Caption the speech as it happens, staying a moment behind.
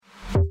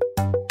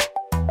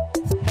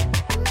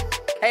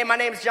Hey, my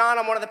name's John.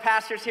 I'm one of the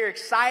pastors here.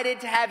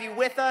 Excited to have you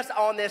with us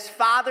on this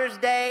Father's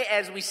Day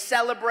as we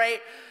celebrate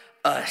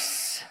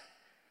us.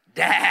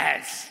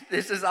 Dads,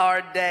 this is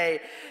our day.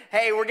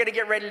 Hey, we're going to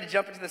get ready to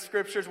jump into the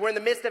scriptures. We're in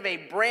the midst of a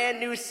brand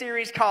new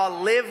series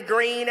called Live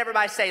Green.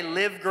 Everybody say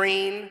Live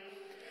Green.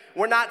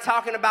 We're not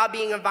talking about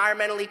being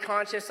environmentally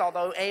conscious,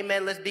 although,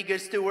 amen, let's be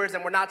good stewards.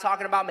 And we're not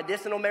talking about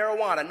medicinal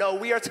marijuana. No,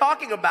 we are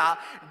talking about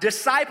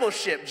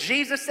discipleship.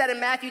 Jesus said in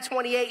Matthew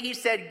 28, he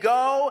said,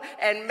 go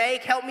and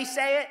make, help me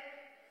say it,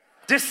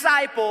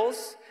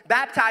 disciples,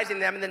 baptizing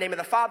them in the name of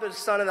the Father, the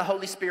Son, and the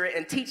Holy Spirit,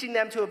 and teaching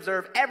them to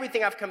observe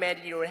everything I've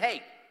commanded you. And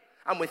hey,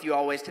 I'm with you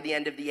always to the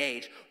end of the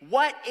age.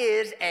 What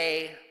is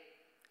a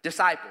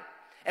disciple?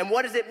 And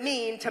what does it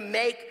mean to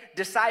make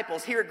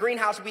disciples? Here at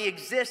Greenhouse, we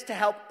exist to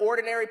help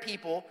ordinary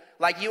people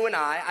like you and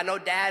I. I know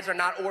dads are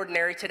not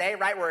ordinary today,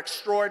 right? We're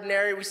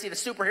extraordinary. We see the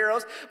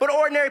superheroes. But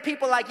ordinary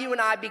people like you and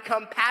I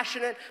become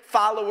passionate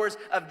followers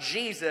of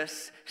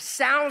Jesus.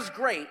 Sounds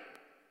great.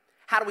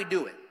 How do we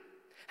do it?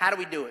 How do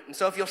we do it? And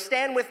so if you'll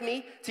stand with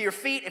me to your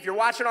feet, if you're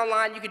watching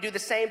online, you can do the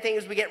same thing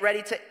as we get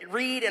ready to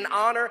read and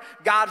honor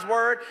God's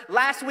word.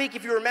 Last week,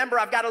 if you remember,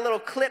 I've got a little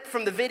clip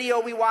from the video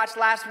we watched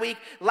last week.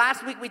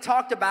 Last week, we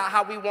talked about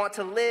how we want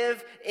to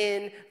live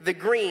in the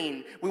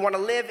green. We want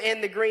to live in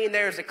the green.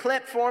 There's a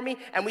clip for me.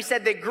 And we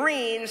said that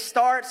green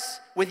starts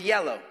with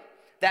yellow.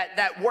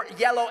 That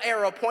yellow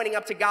arrow pointing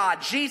up to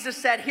God. Jesus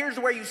said, here's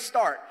where you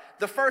start.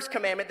 The first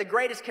commandment, the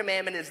greatest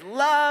commandment is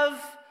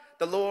love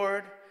the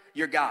Lord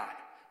your God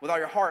with all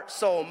your heart,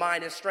 soul,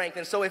 mind, and strength.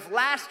 And so if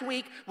last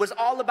week was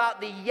all about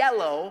the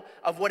yellow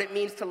of what it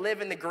means to live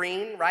in the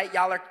green, right?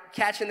 Y'all are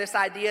catching this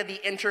idea, the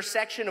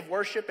intersection of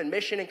worship and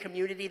mission and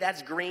community,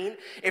 that's green.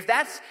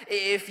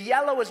 If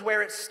yellow is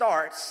where it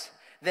starts,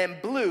 then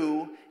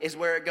blue is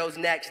where it goes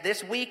next.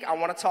 This week, I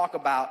want to talk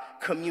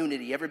about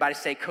community. Everybody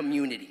say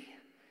community.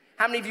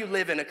 How many of you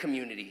live in a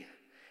community?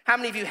 How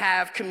many of you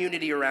have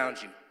community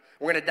around you?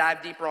 We're going to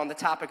dive deeper on the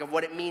topic of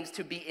what it means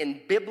to be in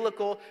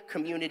biblical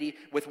community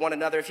with one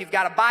another. If you've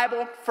got a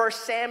Bible, 1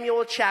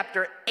 Samuel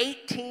chapter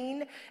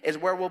 18 is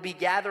where we'll be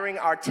gathering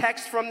our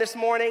text from this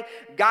morning.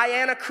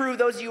 Guyana crew,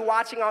 those of you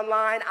watching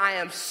online, I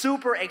am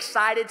super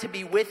excited to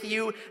be with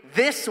you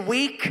this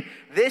week.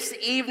 This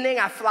evening,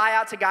 I fly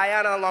out to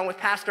Guyana along with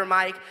Pastor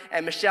Mike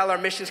and Michelle, our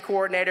missions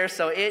coordinator,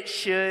 so it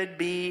should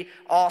be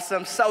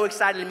awesome. So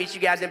excited to meet you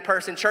guys in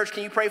person. Church,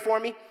 can you pray for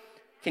me?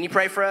 Can you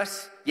pray for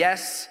us?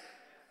 Yes?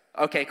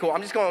 Okay, cool.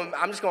 I'm just going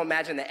to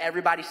imagine that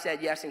everybody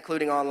said yes,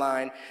 including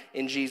online,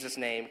 in Jesus'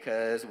 name,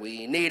 because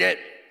we need it.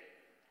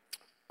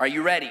 Are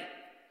you ready?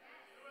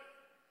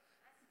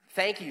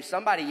 Thank you.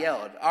 Somebody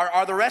yelled.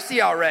 Are the rest of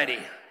y'all ready?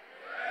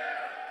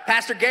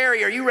 Pastor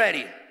Gary, are you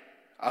ready?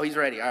 Oh, he's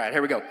ready. All right,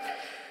 here we go.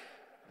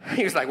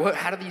 He was like, "What?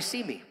 How do you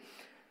see me?"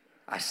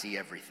 I see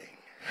everything.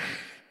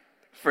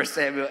 1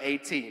 Samuel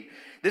 18.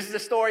 This is the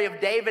story of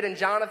David and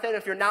Jonathan.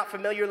 If you're not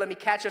familiar, let me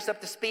catch us up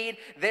to speed.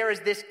 There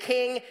is this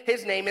king.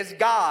 His name is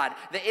God.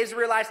 The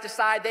Israelites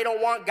decide they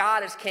don't want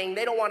God as king.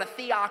 They don't want a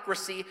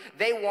theocracy.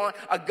 They want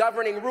a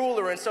governing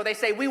ruler. And so they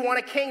say, we want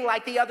a king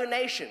like the other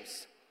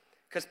nations.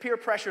 Because peer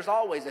pressure is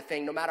always a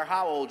thing, no matter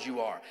how old you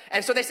are.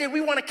 And so they say,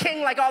 we want a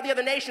king like all the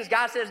other nations.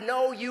 God says,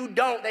 no, you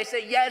don't. They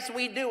say, yes,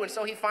 we do. And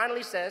so he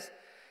finally says,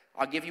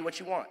 I'll give you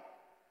what you want.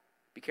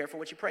 Be careful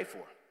what you pray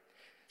for.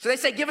 So they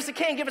say, give us a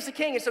king, give us a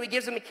king. And so he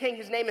gives them a king.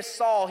 His name is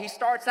Saul. He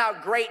starts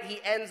out great. He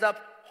ends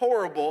up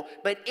horrible.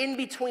 But in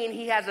between,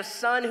 he has a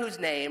son whose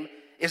name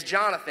is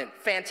Jonathan.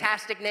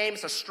 Fantastic name.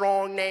 It's a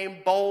strong name,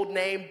 bold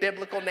name,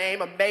 biblical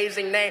name,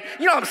 amazing name.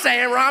 You know what I'm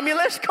saying,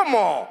 Romulus? Come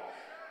on.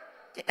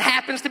 It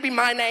happens to be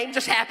my name.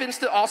 Just happens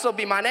to also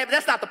be my name. But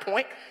that's not the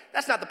point.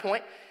 That's not the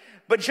point.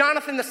 But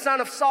Jonathan, the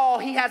son of Saul,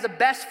 he has a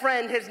best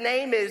friend. His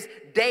name is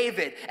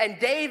David. And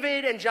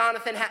David and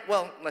Jonathan,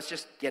 let's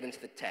just get into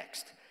the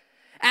text.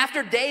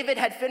 After David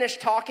had finished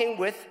talking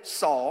with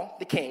Saul,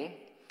 the king,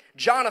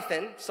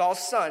 Jonathan, Saul's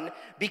son,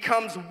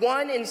 becomes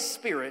one in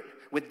spirit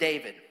with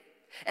David.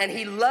 And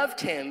he loved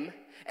him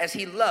as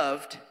he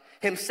loved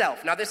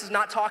himself. Now, this is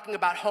not talking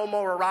about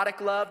homoerotic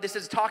love. This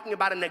is talking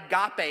about an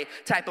agape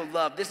type of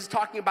love. This is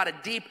talking about a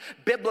deep,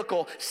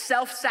 biblical,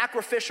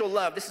 self-sacrificial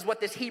love. This is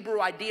what this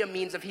Hebrew idea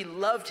means of he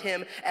loved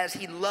him as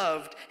he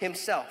loved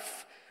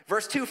himself.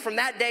 Verse 2, from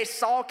that day,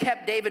 Saul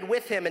kept David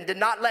with him and did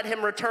not let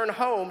him return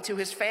home to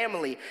his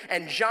family.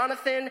 And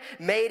Jonathan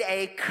made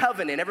a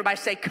covenant. Everybody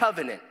say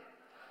covenant.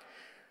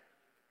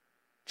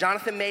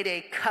 Jonathan made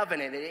a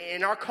covenant.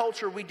 In our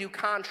culture, we do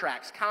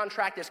contracts.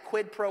 Contract is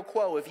quid pro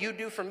quo. If you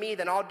do for me,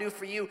 then I'll do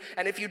for you.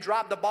 And if you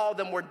drop the ball,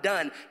 then we're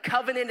done.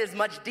 Covenant is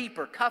much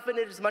deeper.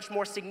 Covenant is much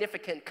more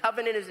significant.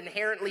 Covenant is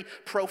inherently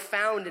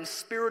profound and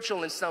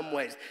spiritual in some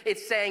ways.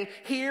 It's saying,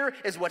 here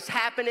is what's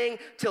happening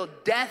till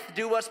death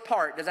do us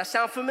part. Does that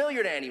sound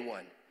familiar to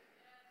anyone?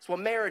 It's what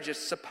marriage is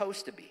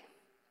supposed to be.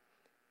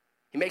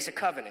 He makes a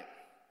covenant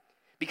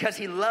because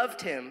he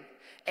loved him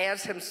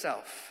as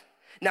himself.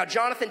 Now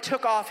Jonathan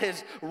took off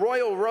his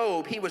royal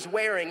robe he was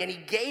wearing, and he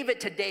gave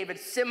it to David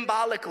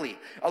symbolically,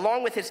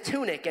 along with his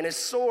tunic and his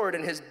sword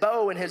and his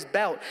bow and his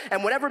belt.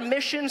 And whatever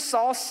mission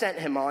Saul sent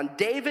him on,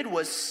 David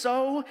was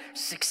so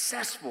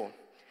successful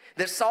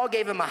that Saul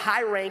gave him a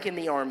high rank in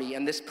the army,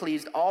 and this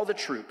pleased all the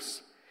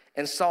troops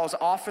and Saul's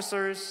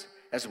officers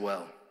as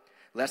well.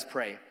 Let's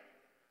pray.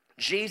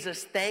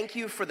 Jesus, thank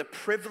you for the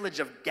privilege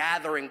of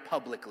gathering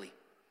publicly.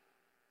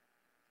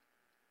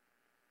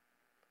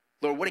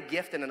 Lord, what a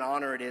gift and an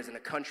honor it is in a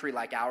country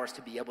like ours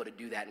to be able to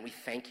do that, and we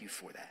thank you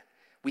for that.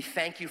 We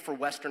thank you for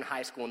Western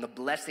High School and the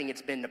blessing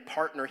it's been to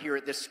partner here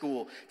at this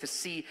school, to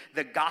see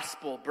the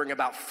gospel bring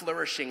about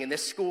flourishing in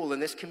this school, in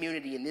this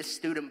community, in this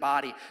student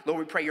body. Lord,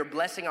 we pray your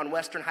blessing on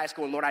Western High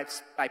School, and Lord,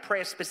 I pray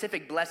a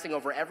specific blessing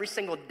over every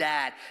single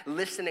dad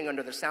listening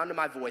under the sound of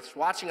my voice,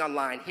 watching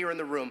online, here in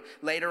the room,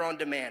 later on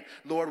demand.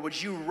 Lord,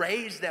 would you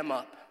raise them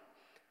up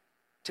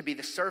to be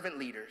the servant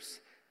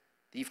leaders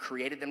that you've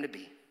created them to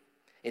be?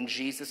 In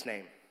Jesus'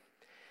 name,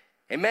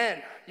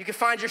 amen. You can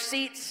find your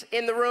seats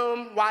in the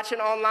room, watching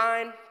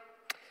online. I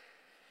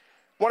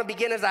want to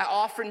begin, as I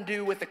often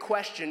do, with a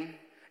question.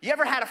 You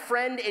ever had a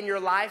friend in your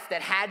life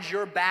that had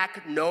your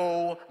back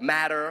no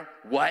matter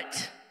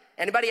what?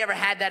 Anybody ever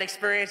had that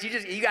experience?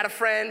 You got a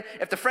friend.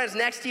 If the friend's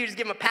next to you, just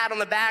give them a pat on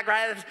the back,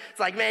 right? It's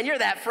like, man, you're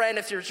that friend.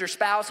 If it's your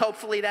spouse,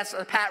 hopefully that's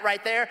a pat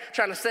right there,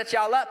 trying to set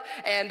y'all up.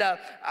 And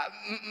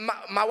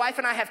my wife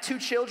and I have 2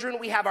 children.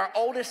 We have our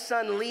oldest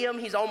son, Liam.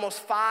 He's almost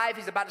 5.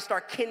 He's about to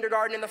start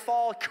kindergarten in the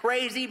fall.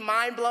 Crazy,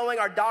 mind-blowing.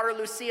 Our daughter,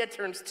 Lucia,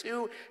 turns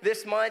 2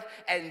 this month.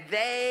 And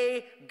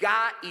they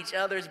got each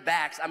other's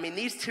backs. I mean,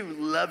 these 2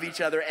 love each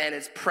other, and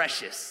it's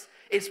precious.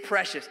 It's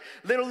precious.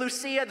 Little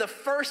Lucia, the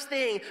first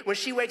thing when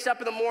she wakes up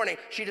in the morning,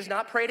 she does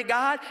not pray to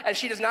God, and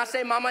she does not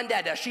say Mama and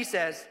Dada. She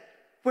says,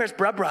 where's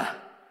Bruh?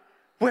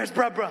 Where's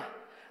Bruh?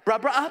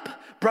 Bruh up?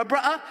 Bruh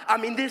up? I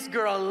mean, this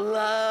girl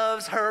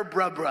loves her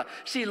bruh.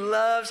 She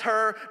loves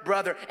her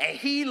brother, and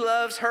he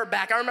loves her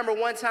back. I remember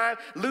one time,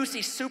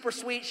 Lucy's super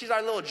sweet. She's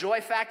our little joy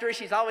factory.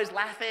 She's always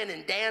laughing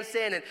and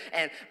dancing,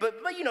 but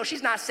you know,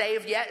 she's not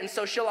saved yet, and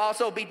so she'll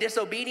also be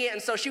disobedient.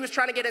 And so she was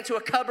trying to get into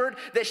a cupboard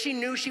that she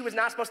knew she was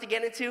not supposed to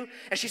get into,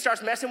 and she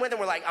starts messing with it.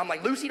 I'm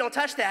like, Lucy, don't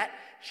touch that.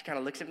 She kind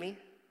of looks at me.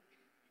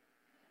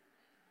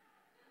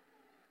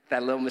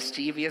 That little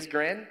mischievous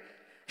grin.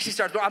 She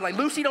starts, I'm like,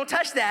 Lucy, don't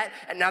touch that.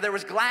 And now there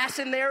was glass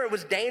in there. It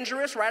was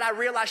dangerous, right? I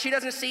realized she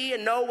doesn't see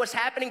and know what's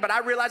happening, but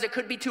I realize it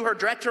could be to her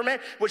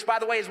detriment, which, by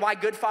the way, is why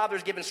good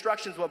fathers give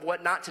instructions of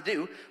what not to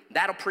do.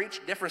 That'll preach,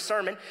 different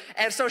sermon.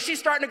 And so she's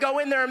starting to go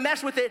in there and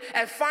mess with it.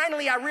 And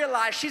finally, I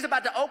realize she's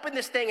about to open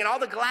this thing, and all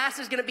the glass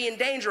is going to be in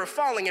danger of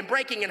falling and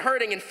breaking and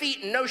hurting, and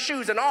feet and no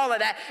shoes and all of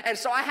that. And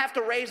so I have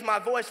to raise my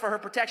voice for her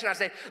protection. I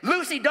say,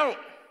 Lucy, don't.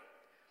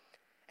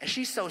 And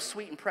she's so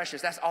sweet and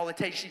precious. That's all it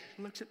takes. She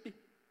looks at me.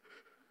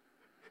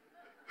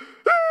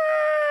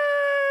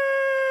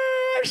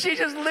 She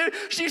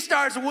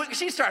starts,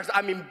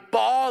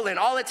 bawling.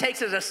 All it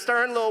takes is a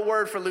stern little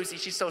word for Lucy.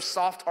 She's so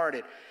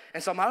soft-hearted.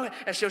 And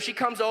so she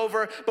comes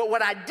over, but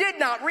what I did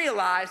not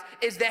realize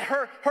is that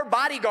her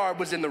bodyguard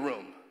was in the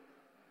room.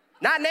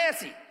 Not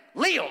Nancy,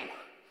 Liam.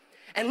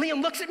 And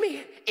Liam looks at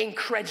me,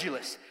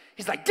 incredulous.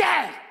 He's like,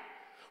 Dad,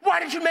 why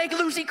did you make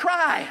Lucy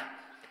cry?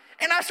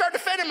 And I start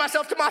defending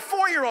myself to my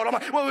 4-year-old. I'm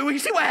like, well, you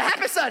see what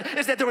happened, son,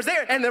 is that there was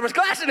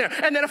glass in there.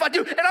 And then if I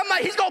do, and I'm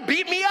like, he's going to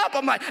beat me up.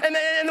 I'm like, and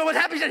then what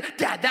happened? He said,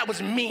 Dad, that was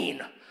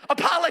mean.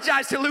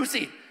 Apologize to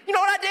Lucy. You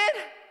know what I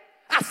did?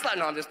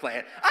 No, I'm just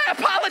playing. I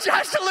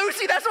apologized to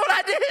Lucy. That's what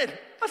I did. I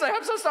was like,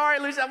 I'm so sorry,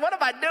 Lucy. What am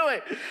I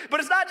doing?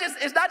 But it's not just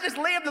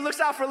Liam that looks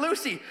out for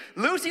Lucy.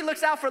 Lucy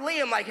looks out for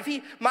Liam. Like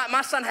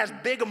my son has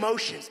big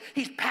emotions.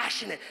 He's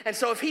passionate. And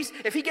so if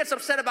he gets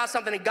upset about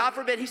something and God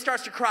forbid he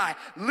starts to cry,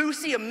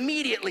 Lucy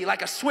immediately,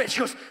 like a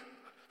switch,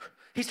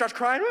 he starts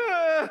crying.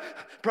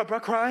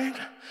 Bruh crying.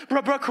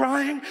 Bruh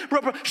crying.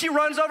 Bruh. She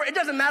runs over. It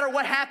doesn't matter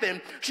what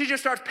happened. She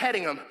just starts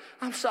petting him.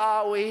 I'm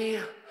sorry.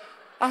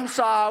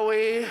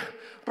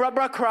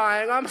 Bruh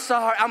crying, I'm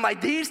sorry. I'm like,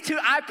 these 2,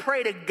 I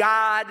pray to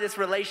God this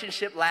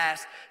relationship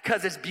lasts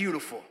because it's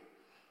beautiful.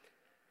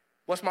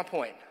 What's my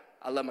point?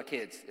 I love my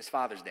kids. It's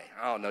Father's Day.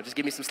 I don't know, just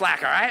give me some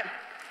slack, all right?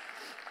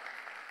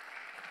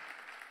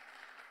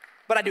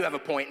 But I do have a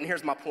point, and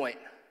here's my point.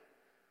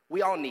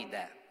 We all need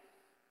that.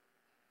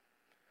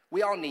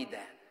 We all need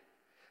that.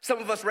 Some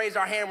of us raise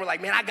our hand, we're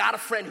like, man, I got a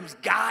friend who's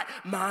got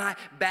my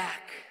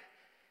back.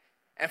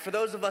 And for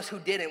those of us who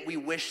didn't, we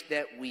wish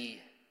that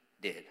we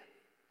did.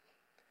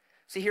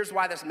 See, here's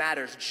why this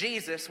matters.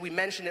 Jesus, we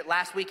mentioned it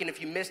last week, and if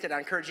you missed it, I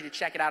encourage you to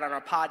check it out on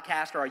our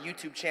podcast or our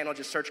YouTube channel.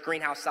 Just search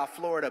Greenhouse South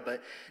Florida.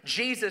 But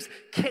Jesus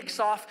kicks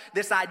off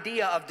this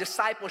idea of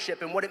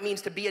discipleship and what it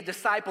means to be a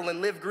disciple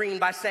and live green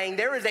by saying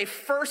there is a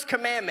first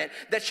commandment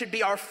that should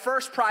be our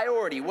first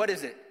priority. What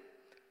is it?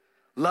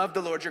 Love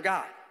the Lord your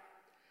God.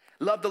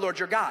 Love the Lord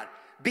your God.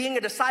 Being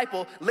a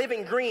disciple,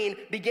 living green,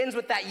 begins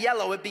with that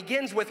yellow. It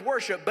begins with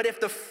worship. But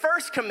if the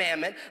first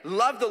commandment,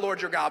 love the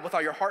Lord your God with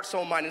all your heart,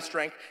 soul, mind, and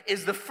strength,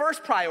 is the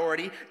first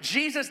priority,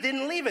 Jesus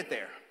didn't leave it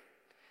there.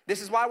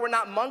 This is why we're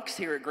not monks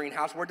here at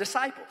Greenhouse. We're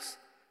disciples.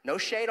 No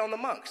shade on the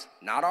monks,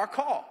 not our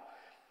call.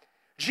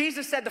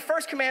 Jesus said the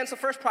first command is the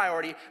first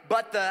priority,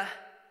 but the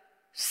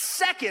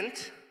second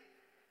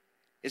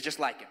is just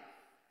like him.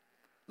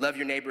 Love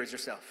your neighbor as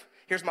yourself.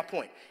 Here's my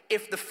point.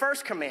 If the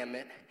first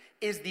commandment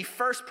is the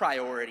first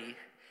priority,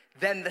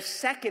 then the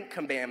second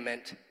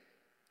commandment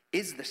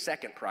is the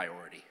second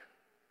priority.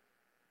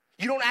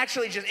 You don't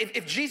actually just,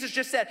 if Jesus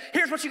just said,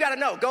 here's what you gotta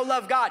know, go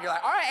love God. You're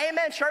like, all right,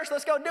 amen, church,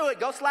 let's go do it.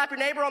 Go slap your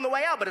neighbor on the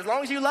way out, but as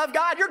long as you love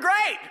God, you're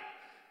great.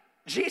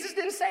 Jesus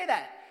didn't say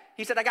that.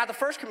 He said, I got the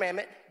first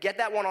commandment, get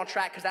that one on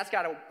track, because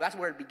that's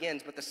where it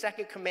begins. But the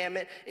second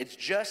commandment is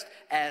just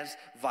as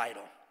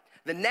vital.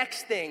 The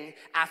next thing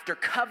after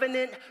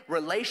covenant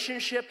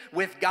relationship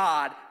with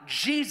God,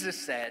 Jesus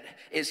said,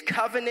 is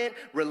covenant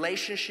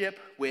relationship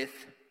with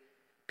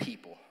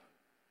people.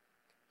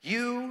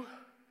 You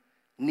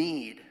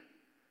need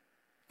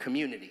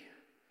community.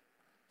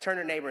 Turn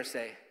to your neighbor and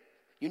say,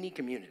 you need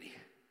community.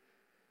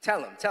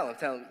 Tell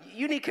him.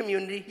 You need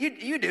community.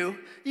 You do.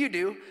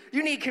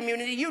 You need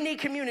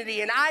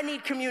community, and I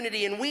need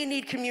community, and we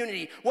need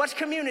community. What's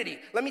community?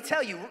 Let me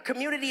tell you,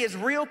 community is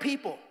real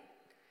people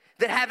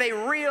that have a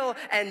real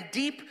and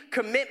deep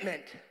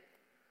commitment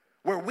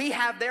where we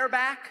have their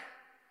back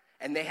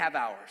and they have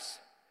ours.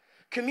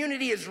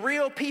 Community is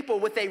real people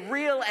with a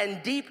real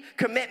and deep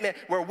commitment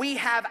where we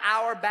have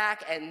our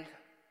back and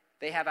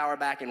they have our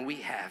back and we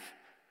have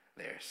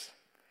theirs.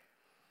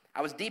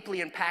 I was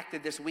deeply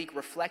impacted this week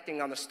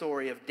reflecting on the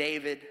story of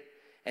David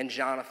and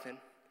Jonathan.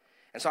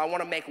 And so I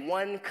want to make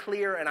one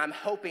clear and I'm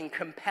hoping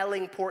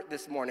compelling point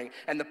this morning.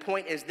 And the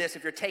point is this: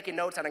 if you're taking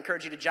notes, I'd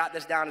encourage you to jot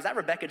this down. Is that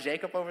Rebecca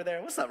Jacob over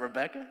there? What's up,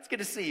 Rebecca? It's good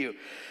to see you.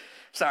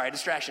 Sorry,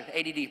 distraction,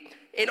 ADD.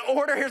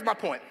 Here's my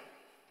point.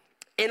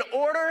 In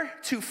order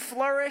to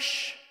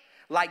flourish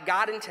like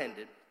God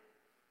intended,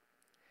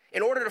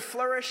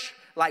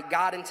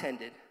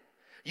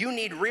 you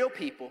need real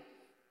people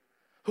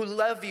who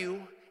love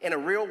you in a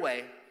real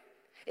way,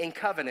 in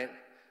covenant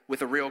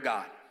with a real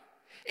God.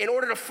 In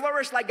order to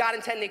flourish like God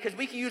intended, because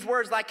we can use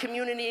words like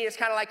community, it's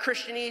kind of like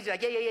Christianese,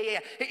 like yeah.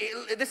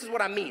 This is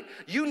what I mean.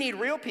 You need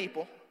real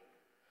people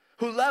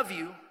who love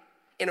you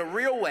in a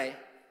real way,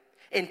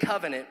 in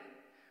covenant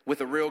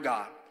with a real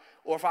God.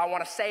 Or if I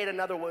want to say it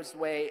another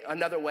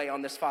way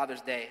on this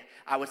Father's Day,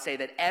 I would say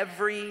that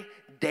every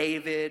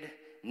David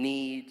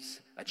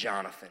needs a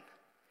Jonathan.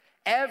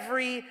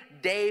 Every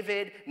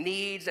David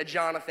needs a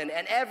Jonathan,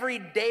 and every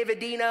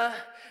Davidina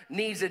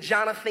needs a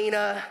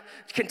Jonathina.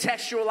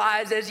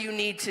 Contextualize as you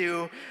need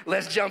to.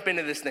 Let's jump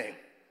into this thing.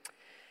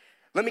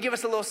 Let me give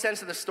us a little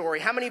sense of the story.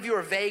 How many of you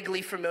are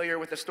vaguely familiar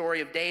with the story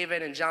of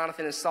David and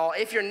Jonathan and Saul?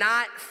 If you're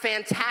not,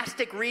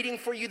 fantastic reading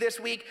for you this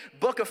week.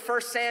 Book of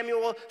 1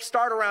 Samuel,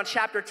 start around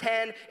chapter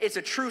 10. It's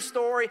a true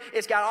story.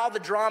 It's got all the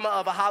drama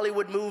of a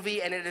Hollywood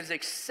movie, and it is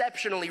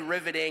exceptionally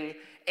riveting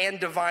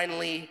and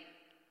divinely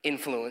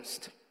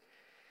influenced.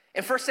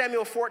 In 1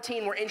 Samuel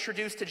 14, we're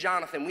introduced to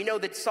Jonathan. We know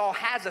that Saul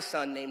has a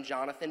son named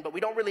Jonathan, but we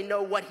don't really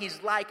know what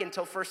he's like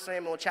until 1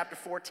 Samuel chapter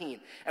 14.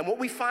 And what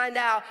we find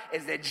out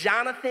is that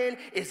Jonathan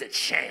is a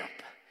champ.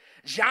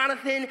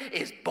 Jonathan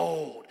is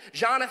bold.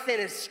 Jonathan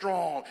is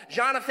strong.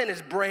 Jonathan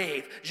is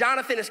brave.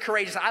 Jonathan is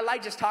courageous. I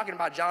like just talking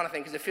about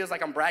Jonathan because it feels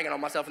like I'm bragging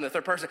on myself in the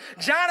third person.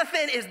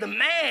 Jonathan is the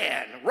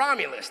man.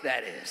 Romulus,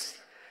 that is.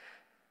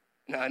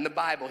 Now, in the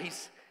Bible,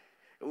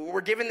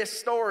 we're given this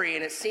story,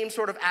 and it seems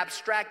sort of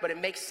abstract, but it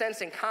makes sense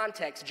in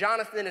context.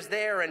 Jonathan is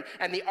there, and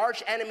the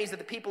arch enemies of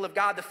the people of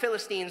God, the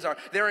Philistines,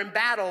 they're in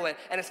battle, and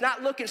it's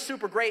not looking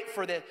super great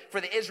for the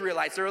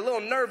Israelites. They're a little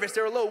nervous.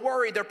 They're a little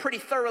worried. They're pretty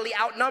thoroughly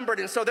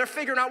outnumbered, and so they're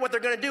figuring out what they're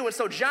going to do. And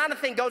so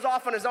Jonathan goes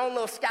off on his own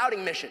little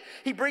scouting mission.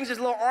 He brings his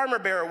little armor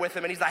bearer with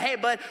him, and he's like, hey,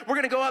 bud, we're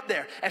going to go up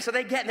there. And so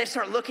they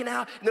start looking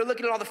out, and they're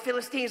looking at all the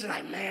Philistines, and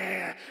like,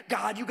 man,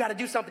 God, you got to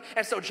do something.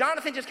 And so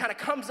Jonathan just kind of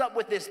comes up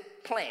with this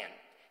plan.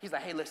 He's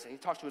like, hey, listen, he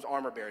talks to his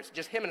armor bearers,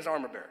 just him and his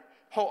armor bearer,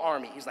 whole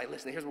army. He's like,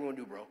 listen, here's what we're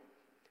gonna do, bro.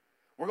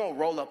 We're gonna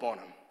roll up on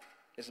them.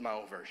 This is my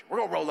own version. We're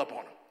gonna roll up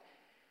on them.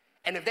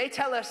 And if they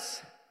tell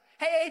us,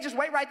 hey, just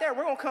wait right there,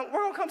 we're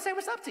gonna come say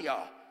what's up to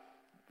y'all.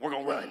 We're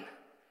gonna run.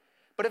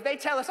 But if they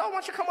tell us, oh, why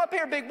don't you come up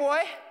here, big boy?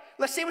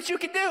 Let's see what you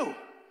can do.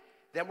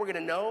 Then we're gonna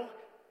know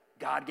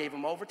God gave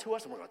them over to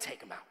us, and we're gonna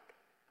take them out.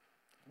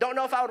 Don't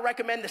know if I would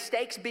recommend the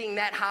stakes being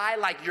that high,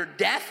 like your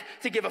death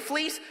to give a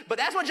fleece, but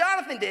that's what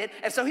Jonathan did.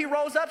 And so he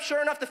rolls up.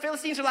 Sure enough, the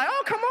Philistines are like,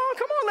 oh, come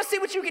on, let's see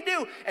what you can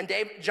do. And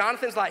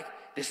Jonathan's like,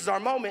 this is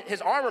our moment.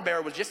 His armor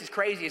bearer was just as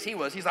crazy as he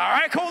was. He's like, all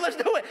right, cool, let's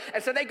do it.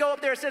 And so they go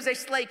up there. It says they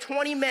slay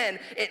 20 men,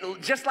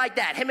 just like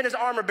that. Him and his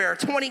armor bearer,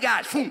 20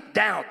 guys, boom,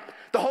 down.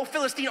 The whole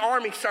Philistine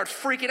army starts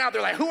freaking out.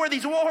 They're like, who are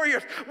these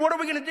warriors? What are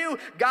we going to do?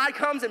 God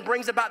comes and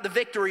brings about the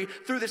victory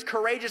through this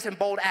courageous and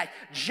bold act.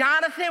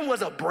 Jonathan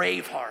was a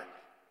brave heart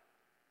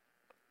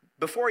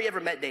before he ever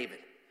met David.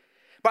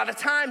 By the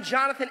time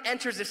Jonathan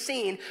enters the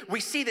scene,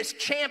 we see this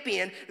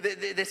champion,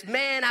 this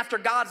man after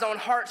God's own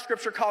heart,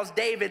 Scripture calls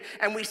David,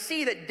 and we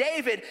see that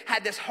David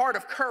had this heart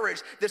of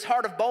courage, this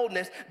heart of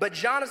boldness, but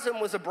Jonathan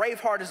was a brave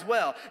heart as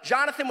well.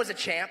 Jonathan was a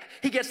champ.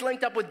 He gets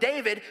linked up with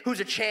David, who's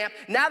a champ.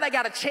 Now they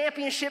got a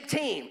championship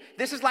team.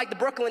 This is like the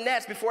Brooklyn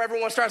Nets before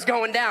everyone starts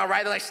going down,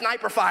 right? They're like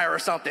Sniper Fire or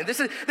something. This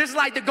is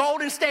like the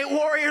Golden State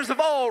Warriors of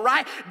old,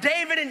 right?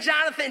 David and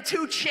Jonathan,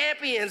 two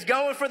champions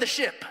going for the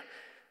ship.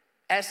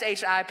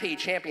 SHIP,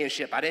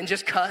 championship. I didn't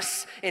just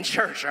cuss in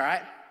church, all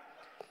right?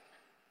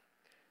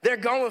 They're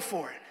going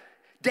for it.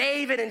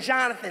 David and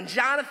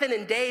Jonathan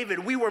and David,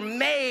 we were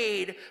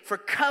made for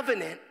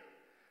covenant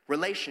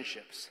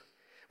relationships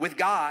with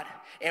God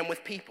and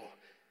with people.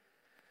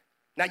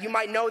 Now, you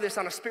might know this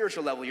on a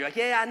spiritual level. You're like,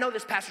 yeah, I know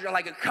this, Pastor John,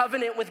 like a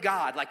covenant with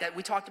God, like that.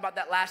 We talked about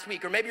that last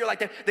week. Or maybe you're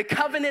like the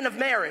covenant of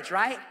marriage,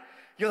 right?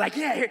 You're like,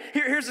 yeah,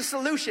 here's a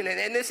solution.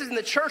 And this is in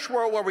the church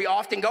world where we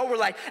often go. We're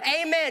like,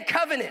 amen,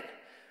 covenant.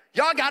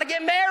 Y'all got to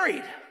get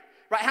married,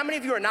 right? How many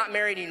of you are not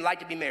married and you'd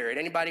like to be married?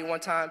 Anybody one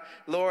time?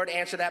 Lord,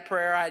 answer that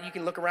prayer. You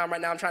can look around right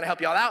now. I'm trying to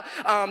help y'all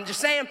out. Just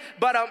saying.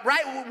 But,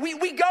 right,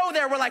 we go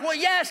there. We're like, well,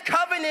 yes,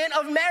 covenant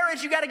of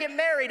marriage. You got to get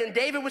married. And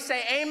David would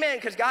say amen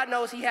because God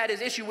knows he had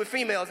his issue with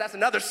females. That's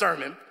another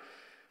sermon.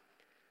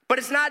 But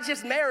it's not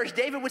just marriage.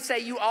 David would say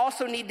you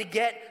also need to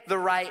get the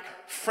right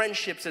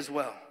friendships as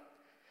well.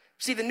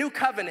 See, the new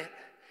covenant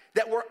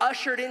that we're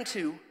ushered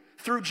into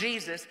through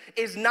Jesus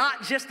is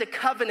not just a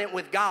covenant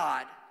with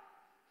God.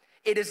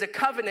 It is a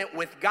covenant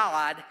with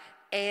God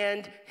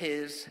and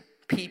his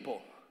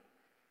people.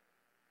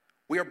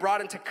 We are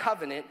brought into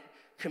covenant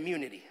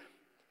community.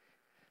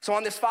 So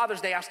on this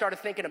Father's Day, I started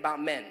thinking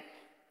about men.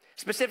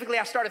 Specifically,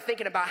 I started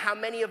thinking about how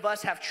many of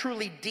us have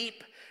truly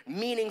deep,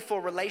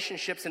 meaningful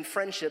relationships and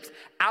friendships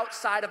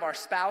outside of our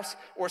spouse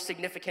or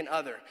significant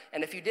other.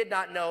 And if you did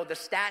not know, the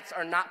stats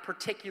are not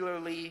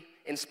particularly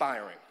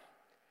inspiring.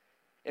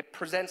 It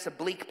presents a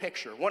bleak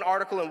picture. One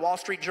article in Wall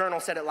Street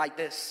Journal said it like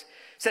this.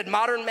 Said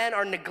modern men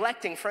are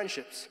neglecting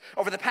friendships.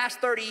 Over the past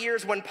 30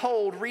 years, when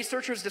polled,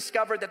 researchers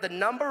discovered that the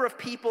number of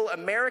people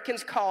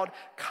Americans called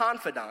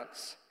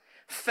confidants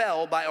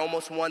fell by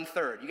almost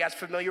 1/3. You guys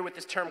familiar with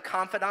this term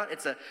confidant?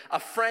 It's a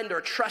friend or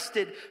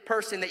trusted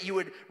person that you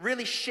would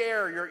really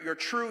share your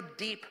true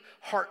deep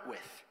heart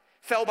with.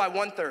 Fell by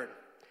 1/3.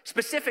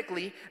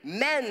 Specifically,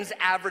 men's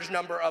average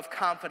number of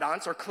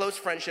confidants or close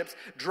friendships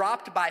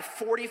dropped by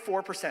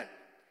 44%.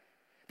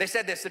 They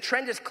said this, the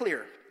trend is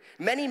clear.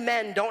 Many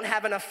men don't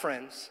have enough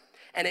friends,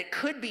 and it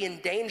could be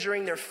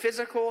endangering their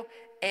physical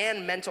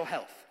and mental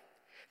health.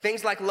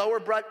 Things like lower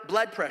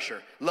blood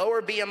pressure,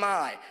 lower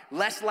BMI,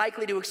 less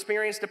likely to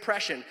experience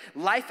depression,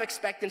 life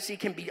expectancy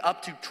can be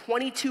up to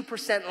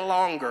 22%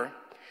 longer.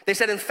 They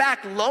said, in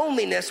fact,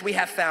 loneliness, we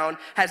have found,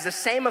 has the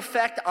same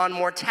effect on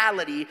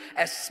mortality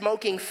as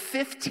smoking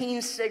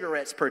 15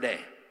 cigarettes per day.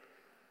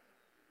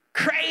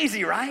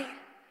 Crazy, right?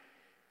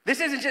 This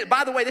isn't just,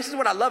 by the way, this is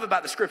what I love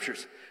about the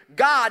scriptures.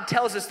 God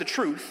tells us the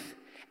truth,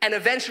 and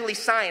eventually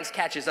science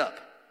catches up.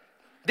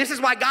 This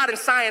is why God and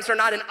science are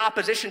not in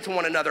opposition to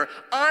one another.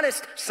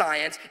 Honest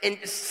science and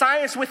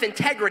science with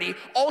integrity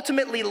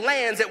ultimately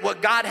lands at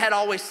what God had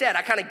always said.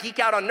 I kind of geek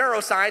out on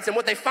neuroscience, and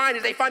what they find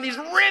is they find these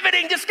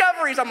riveting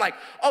discoveries. I'm like,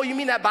 oh, you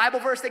mean that Bible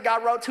verse that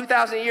God wrote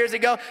 2,000 years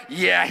ago?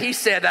 Yeah, he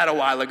said that a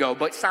while ago,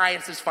 but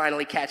science is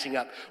finally catching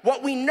up.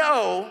 What we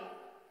know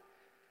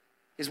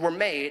is we're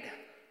made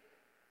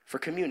for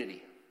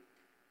community.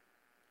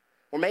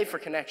 We're made for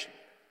connection.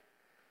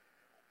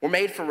 We're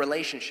made for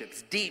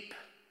relationships, deep,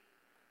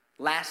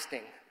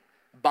 lasting,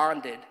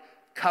 bonded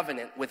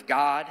covenant with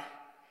God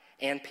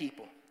and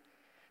people.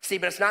 See,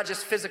 but it's not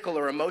just physical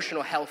or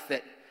emotional health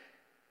that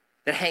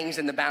hangs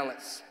in the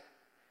balance.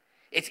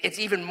 It's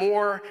even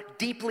more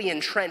deeply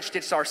entrenched.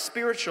 It's our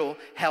spiritual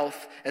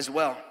health as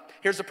well.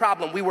 Here's the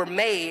problem. We were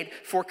made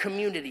for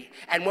community.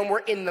 And when we're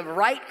in the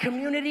right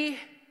community,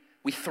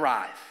 we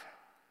thrive.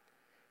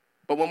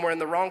 But when we're in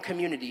the wrong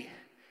community,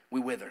 we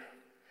wither.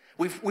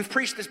 We've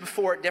preached this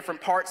before at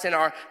different parts in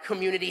our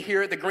community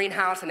here at the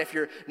Greenhouse, and if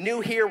you're new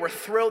here, we're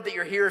thrilled that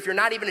you're here. If you're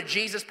not even a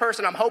Jesus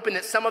person, I'm hoping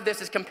that some of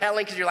this is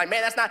compelling because you're like,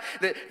 man, that's not,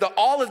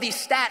 all of these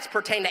stats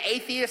pertain to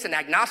atheists and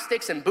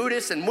agnostics and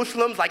Buddhists and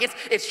Muslims. Like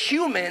it's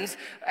humans,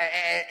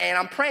 and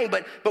I'm praying,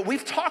 but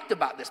we've talked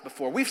about this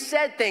before. We've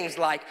said things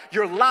like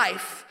your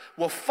life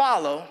will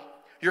follow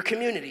your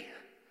community.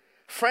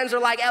 Friends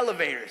are like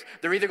elevators.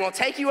 They're either going to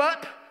take you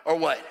up or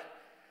what?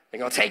 They're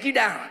going to take you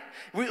down.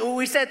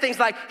 We said things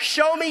like,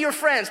 show me your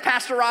friends.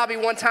 Pastor Robbie,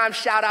 one time,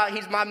 shout out,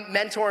 he's my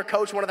mentor and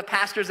coach, one of the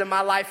pastors in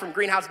my life from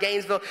Greenhouse,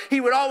 Gainesville. He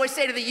would always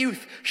say to the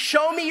youth,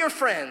 show me your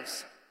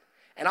friends,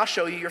 and I'll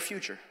show you your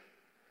future.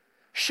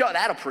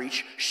 That'll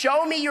preach.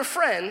 Show me your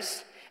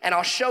friends, and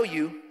I'll show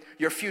you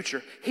your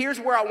future. Here's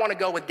where I want to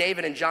go with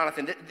David and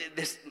Jonathan.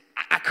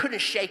 I couldn't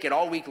shake it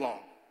all week long.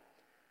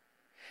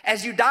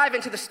 As you dive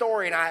into the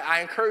story, and I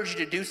encourage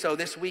you to do so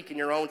this week in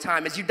your own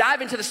time, as you dive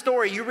into the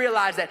story, you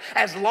realize that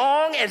as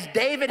long as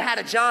David had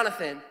a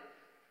Jonathan,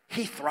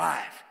 he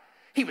thrived.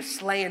 He was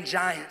slaying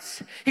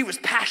giants. He was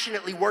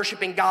passionately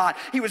worshiping God.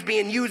 He was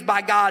being used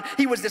by God.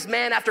 He was this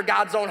man after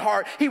God's own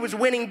heart. He was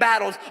winning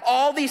battles.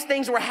 All these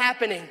things were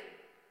happening.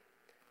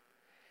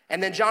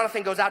 And then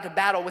Jonathan goes out to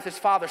battle with his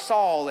father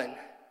Saul,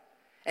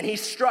 and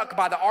he's struck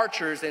by the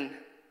archers, and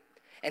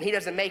he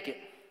doesn't make it.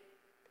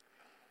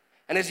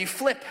 And as you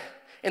flip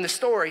in the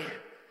story,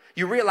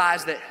 you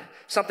realize that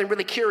something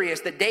really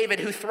curious, that David,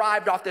 who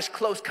thrived off this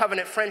close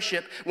covenant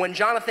friendship, when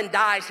Jonathan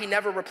dies, he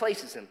never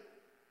replaces him.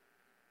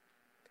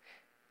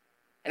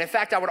 And in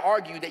fact, I would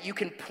argue that you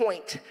can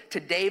point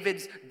to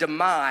David's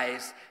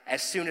demise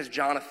as soon as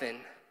Jonathan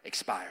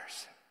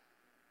expires.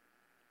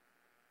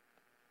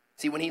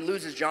 See, when he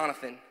loses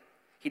Jonathan,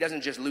 he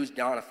doesn't just lose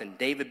Jonathan.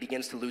 David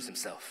begins to lose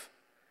himself.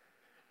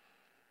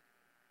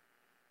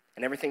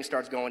 And everything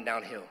starts going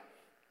downhill.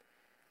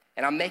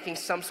 And I'm making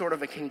some sort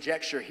of a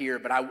conjecture here,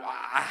 but I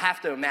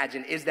have to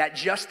imagine, is that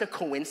just a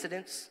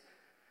coincidence?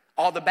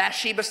 All the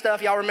Bathsheba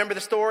stuff, y'all remember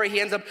the story? He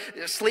ends up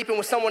sleeping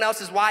with someone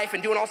else's wife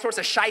and doing all sorts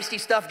of shisty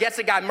stuff, gets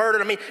a guy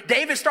murdered. I mean,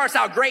 David starts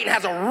out great and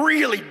has a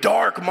really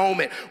dark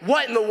moment.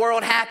 What in the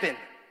world happened?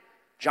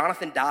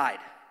 Jonathan died.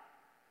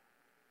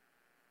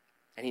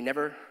 And he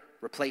never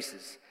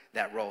replaces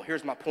that role.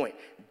 Here's my point.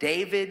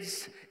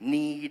 Davids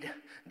need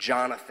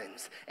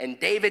Jonathans, and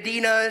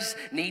Davidinas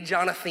need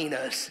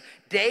Jonathanas.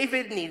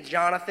 David needs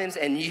Jonathans,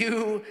 and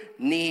you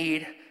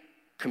need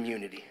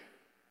community.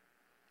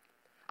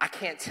 I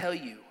can't tell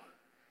you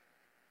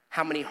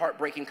how many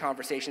heartbreaking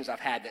conversations I've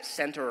had that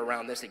center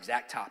around this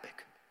exact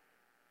topic.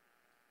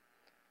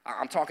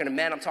 I'm talking to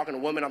men, I'm talking to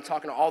women, I'm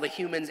talking to all the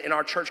humans in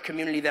our church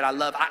community that I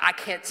love. I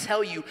can't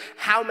tell you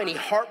how many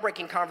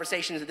heartbreaking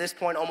conversations at this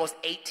point, almost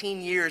 18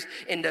 years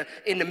into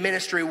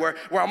ministry, where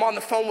I'm on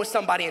the phone with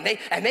somebody and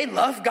they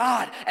love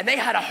God and they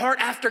had a heart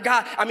after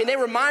God. I mean, they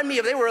remind me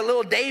of they were a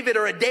little David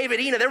or a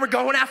Davidina. They were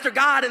going after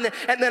God, and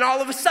then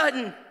all of a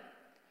sudden,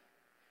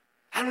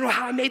 I don't know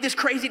how I made this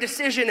crazy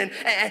decision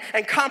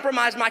and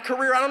compromised my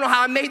career. I don't know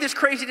how I made this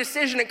crazy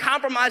decision and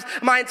compromised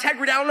my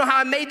integrity. I don't know how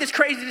I made this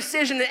crazy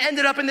decision and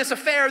ended up in this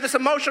affair, this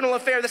emotional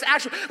affair, this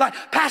actual, like,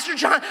 Pastor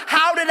John,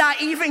 how did I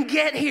even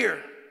get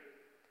here?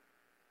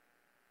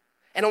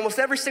 And almost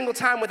every single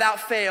time without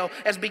fail,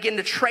 as we begin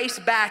to trace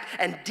back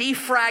and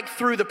defrag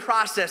through the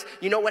process,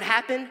 you know what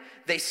happened?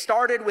 They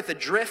started with a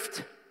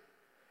drift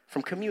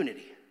from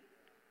community.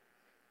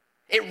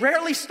 It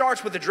rarely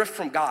starts with a drift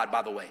from God,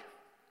 by the way.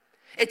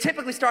 It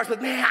typically starts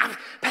with, man,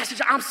 Pastor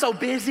John, I'm so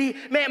busy.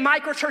 Man,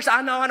 microchurch,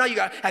 I know you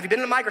got, have you been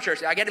in a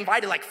microchurch? I get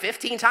invited like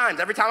 15 times.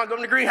 Every time I go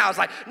to the greenhouse,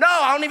 like, no,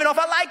 I don't even know if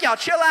I like y'all,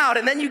 chill out.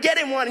 And then you get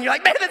in one and you're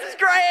like, man, this is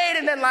great.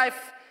 And then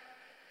life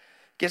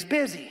gets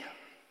busy.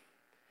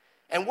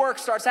 And work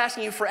starts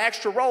asking you for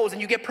extra roles, and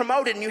you get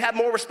promoted, and you have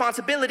more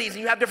responsibilities,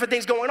 and you have different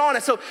things going on.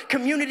 And so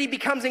community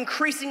becomes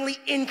increasingly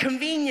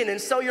inconvenient. And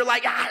so you're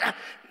like,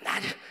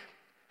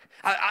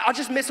 I'll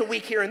just miss a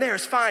week here and there,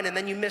 it's fine. And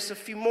then you miss a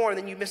few more, and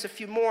then you miss a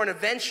few more, and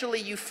eventually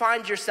you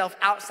find yourself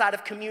outside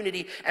of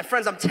community. And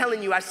friends, I'm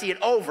telling you, I see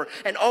it over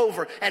and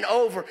over and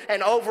over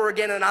and over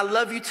again, and I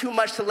love you too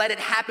much to let it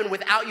happen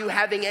without you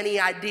having any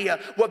idea.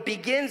 What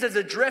begins as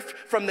a drift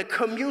from the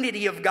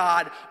community of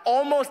God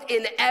almost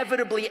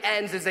inevitably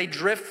ends as a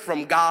drift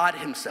from God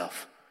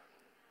himself.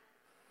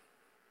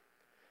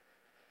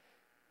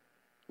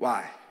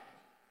 Why?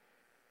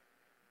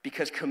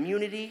 Because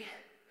community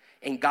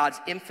in God's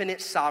infinite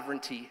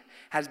sovereignty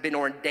has been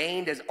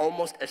ordained as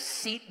almost a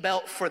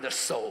seatbelt for the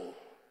soul.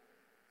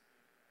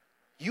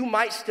 You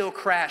might still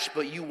crash,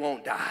 but you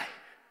won't die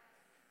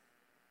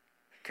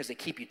because they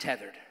keep you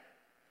tethered.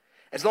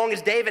 As long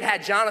as David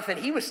had Jonathan,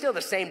 he was still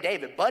the same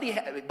David. Buddy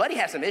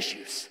had some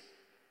issues,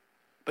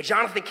 but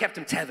Jonathan kept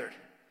him tethered.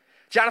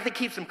 Jonathan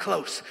keeps him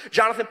close.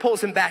 Jonathan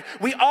pulls him back.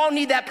 We all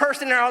need that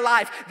person in our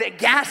life that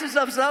gasses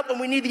us up when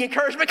we need the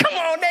encouragement. Come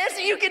on,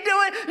 Nancy, you can do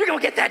it. You're going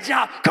to get that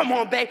job. Come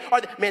on, babe.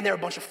 Man, they're a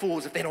bunch of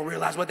fools if they don't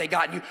realize what they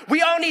got in you.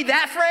 We all need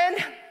that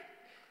friend.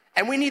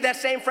 And we need that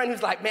same friend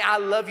who's like, man, I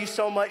love you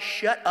so much.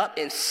 Shut up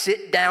and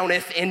sit down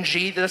if in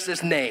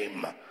Jesus'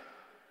 name.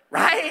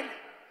 Right?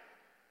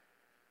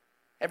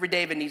 Every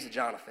David needs a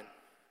Jonathan.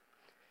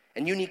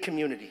 And you need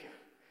community.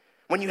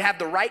 When you have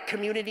the right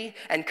community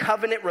and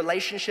covenant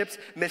relationships,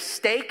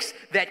 mistakes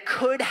that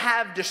could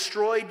have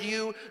destroyed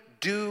you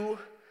do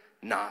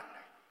not.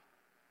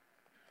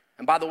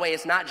 And by the way,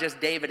 it's not just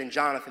David and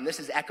Jonathan. This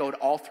is echoed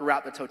all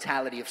throughout the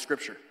totality of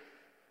Scripture.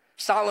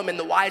 Solomon,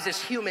 the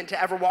wisest human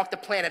to ever walk the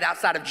planet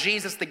outside of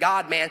Jesus, the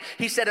God-man,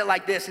 he said it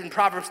like this in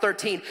Proverbs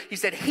 13. He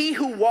said, he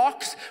who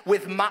walks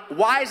with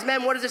wise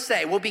men, what does it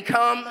say? Will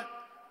become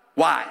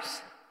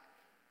wise.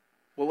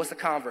 Well, what's the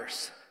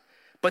converse?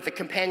 But the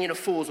companion of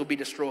fools will be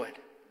destroyed.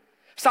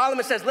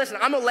 Solomon says, listen,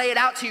 I'm going to lay it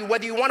out to you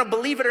whether you want to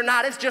believe it or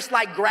not. It's just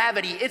like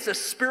gravity. It's a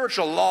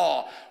spiritual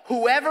law.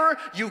 Whoever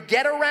you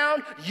get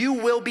around, you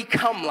will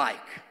become like.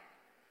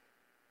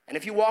 And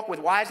if you walk with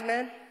wise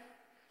men,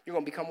 you're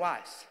going to become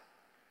wise.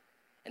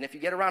 And if you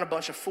get around a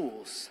bunch of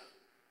fools,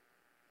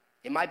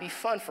 it might be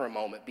fun for a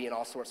moment being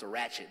all sorts of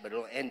ratchet, but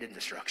it'll end in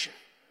destruction.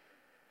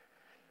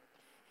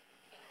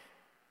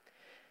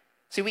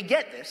 See, we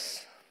get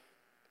this.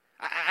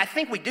 I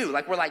think we do.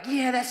 Like, we're like,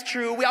 yeah, that's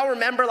true. We all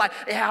remember, like,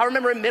 yeah, I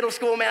remember in middle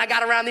school, man, I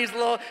got around these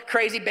little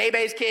crazy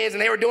babies kids,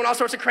 and they were doing all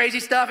sorts of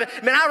crazy stuff.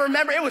 And, man, I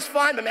remember it was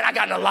fun, but, man, I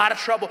got in a lot of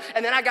trouble.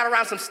 And then I got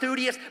around some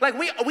studious. Like,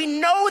 we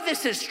know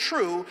this is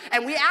true,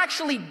 and we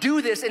actually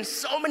do this in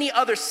so many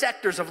other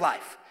sectors of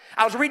life.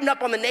 I was reading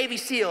up on the Navy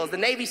SEALs. The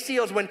Navy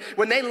SEAls,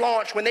 when they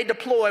launch, when they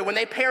deploy, when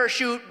they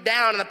parachute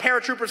down and the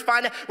paratroopers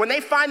find it, when they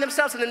find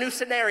themselves in a new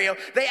scenario,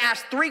 they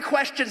ask 3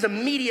 questions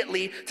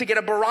immediately to get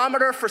a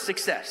barometer for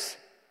success.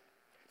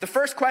 The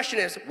first question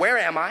is, where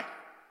am I?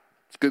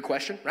 It's a good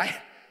question, right?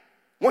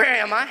 Where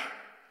am I?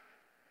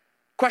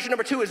 Question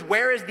number 2 is,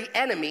 where is the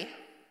enemy?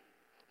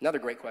 Another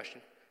great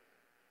question.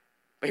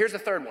 But here's the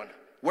third one.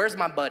 Where's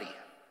my buddy?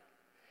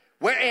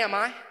 Where am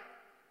I?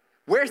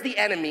 Where's the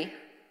enemy?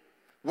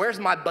 Where's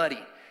my buddy?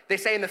 They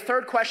say in the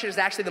third question is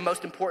actually the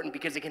most important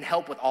because it can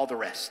help with all the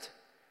rest.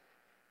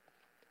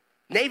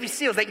 Navy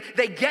SEALs,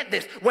 they get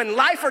this. When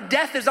life or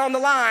death is on the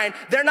line,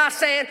 they're not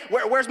saying,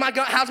 where's my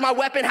gun, how's my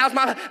weapon,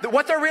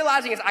 what they're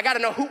realizing is, I gotta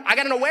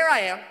know where I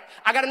am,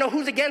 I gotta know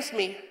who's against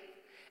me,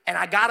 and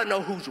I gotta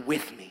know who's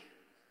with me.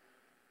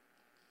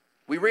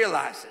 We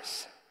realize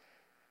this.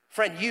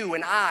 Friend, you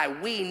and I,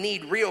 we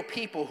need real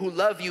people who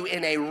love you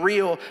in a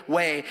real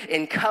way,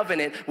 in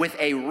covenant with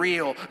a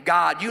real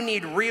God. You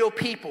need real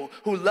people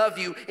who love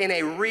you in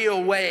a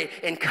real way,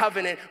 in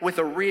covenant with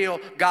a real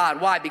God.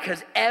 Why?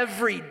 Because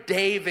every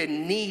David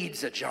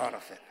needs a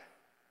Jonathan.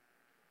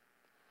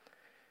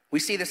 We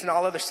see this in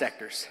all other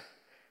sectors.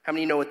 How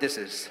many of you know what this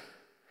is?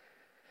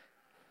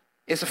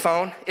 It's a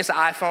phone. It's an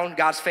iPhone,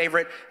 God's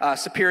favorite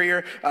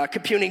superior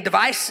computing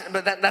device.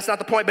 But that's not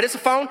the point, but it's a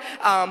phone.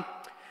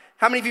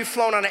 How many of you have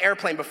flown on an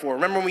airplane before?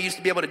 Remember when we used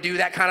to be able to do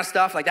that kind of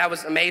stuff? Like, that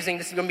was amazing.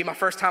 This is gonna be my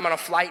first time on a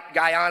flight,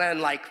 Guyana,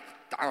 in like,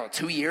 I don't know,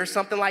 2 years,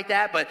 something like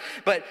that. But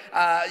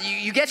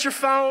you get your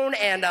phone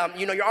and,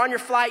 you're on your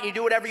flight, and you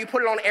do whatever. You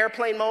put it on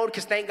airplane mode,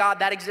 because thank God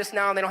that exists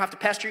now, and they don't have to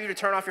pester you to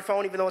turn off your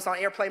phone, even though it's on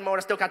airplane mode.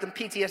 I still got them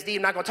PTSD.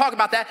 I'm not gonna talk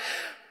about that.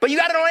 But you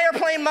got it on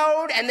airplane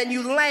mode, and then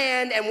you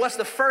land, and what's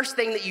the first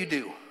thing that you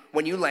do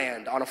when you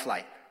land on a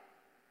flight?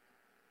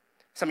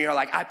 Some of you are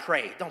like, I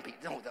pray. No, you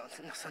don't.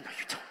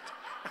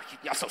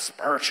 Y'all so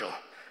spiritual.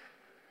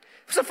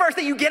 It's the first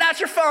thing. You get out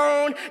your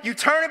phone, you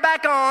turn it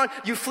back on,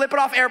 you flip it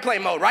off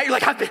airplane mode, right? You're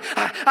like,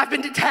 I've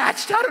been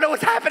detached. I don't know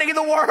what's happening in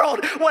the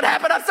world. What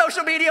happened on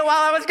social media while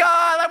I was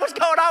gone? Like, what's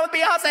going on with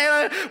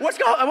Beyonce?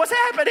 What's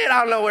happening? I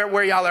don't know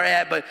where y'all are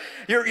at, but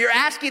you're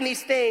asking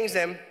these things,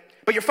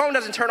 but your phone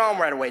doesn't turn on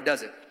right away,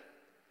 does it?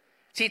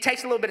 See, it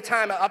takes a little bit of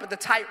time. Up at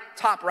the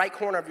top right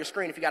corner of your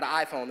screen, if you got an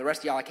iPhone, the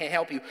rest of y'all, I can't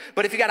help you.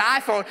 But if you got an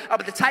iPhone,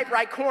 up at the top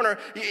right corner,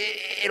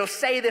 it'll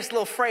say this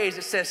little phrase.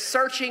 It says,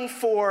 searching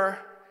for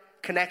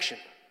connection.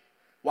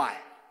 Why?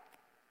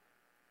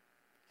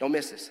 Don't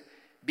miss this.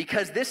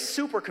 Because this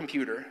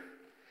supercomputer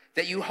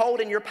that you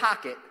hold in your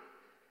pocket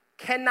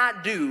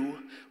cannot do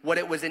what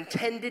it was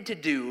intended to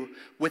do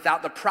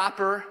without the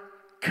proper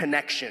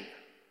connection,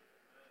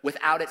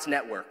 without its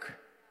network.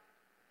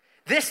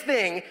 This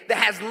thing that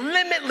has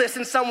limitless,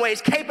 in some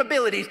ways,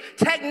 capabilities,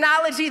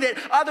 technology that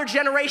other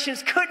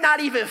generations could not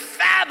even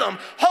fathom,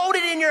 hold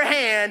it in your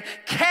hand,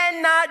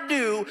 cannot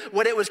do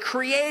what it was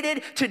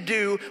created to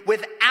do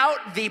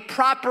without the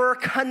proper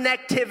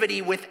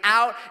connectivity,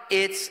 without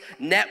its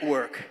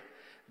network.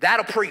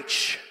 That'll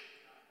preach.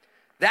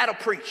 That'll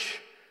preach.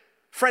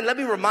 Friend, let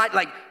me remind,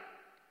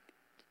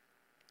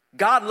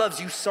 God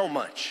loves you so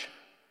much.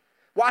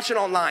 Watch it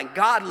online.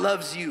 God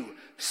loves you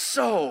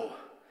so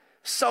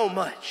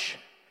much.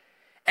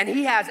 And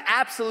he has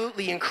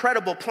absolutely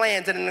incredible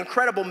plans and an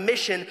incredible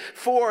mission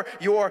for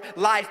your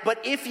life. But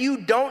if you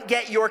don't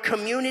get your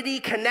community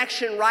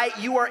connection right,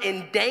 you are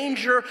in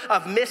danger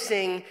of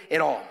missing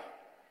it all.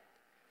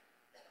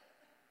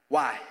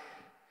 Why?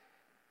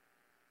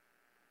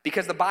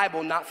 Because the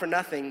Bible, not for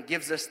nothing,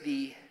 gives us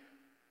the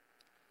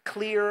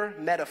clear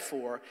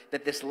metaphor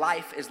that this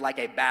life is like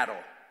a battle.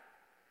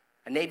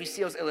 A Navy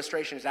SEAL's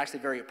illustration is actually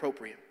very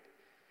appropriate.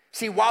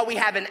 See, while we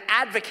have an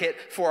advocate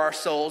for our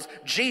souls,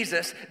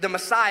 Jesus, the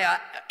Messiah,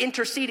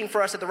 interceding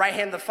for us at the right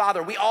hand of the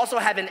Father, we also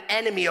have an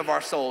enemy of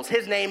our souls.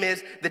 His name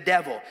is the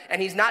devil.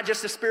 And he's not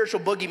just a spiritual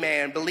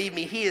boogeyman. Believe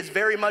me, he is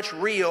very much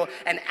real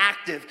and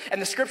active.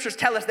 And the scriptures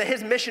tell us that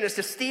his mission is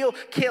to steal,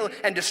 kill,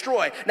 and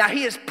destroy. Now,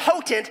 he is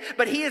potent,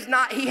 but he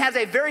has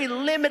a very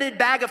limited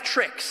bag of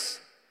tricks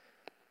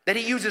that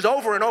he uses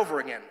over and over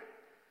again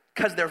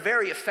because they're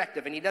very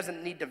effective, and he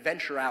doesn't need to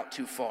venture out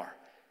too far.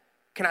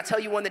 Can I tell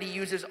you one that he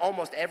uses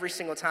almost every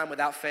single time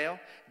without fail?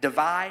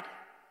 Divide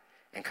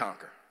and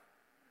conquer.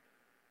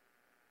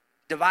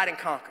 Divide and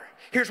conquer.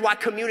 Here's why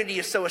community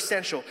is so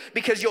essential.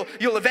 Because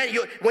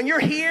when you're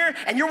here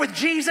and you're with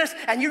Jesus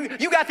and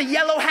you got the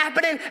yellow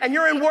happening and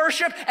you're in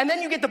worship, and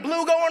then you get the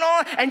blue going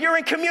on and you're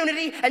in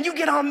community and you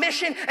get on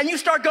mission and you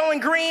start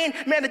going green,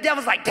 man, the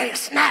devil's like, dang,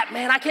 snap,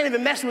 man, I can't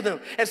even mess with him.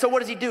 And so what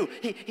does he do?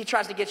 He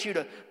tries to get you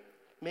to,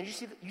 man,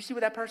 you see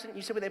what that person,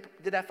 you see what they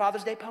did that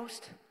Father's Day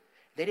post?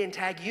 They didn't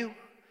tag you.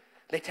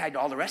 They tagged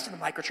all the rest of the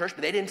microchurch,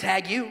 but they didn't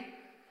tag you.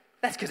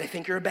 That's because they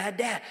think you're a bad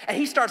dad. And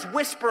he starts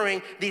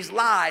whispering these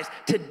lies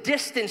to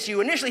distance you.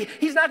 Initially,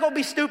 he's not going to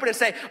be stupid and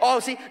say, oh,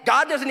 see,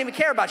 God doesn't even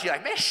care about you.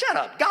 Like, man, shut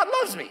up. God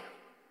loves me.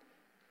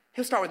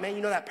 He'll start with, man,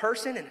 you know that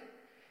person? And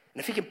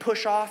if he can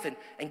push off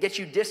and get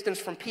you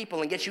distanced from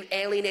people and get you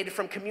alienated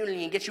from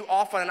community and get you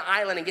off on an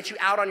island and get you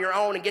out on your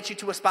own and get you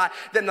to a spot,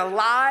 then the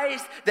lies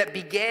that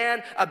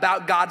began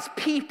about God's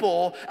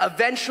people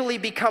eventually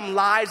become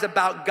lies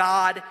about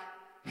God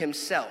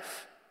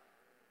himself.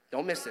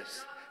 Don't miss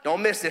this.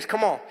 Don't miss this.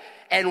 Come on.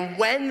 And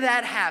when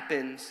that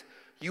happens,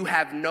 you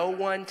have no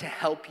one to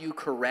help you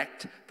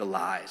correct the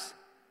lies,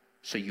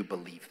 so you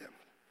believe them.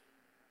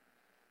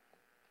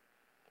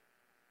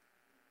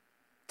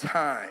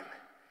 Time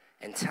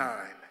and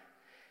time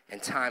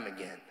and time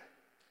again,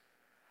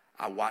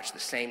 I watch the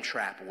same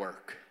trap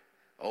work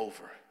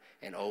over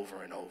and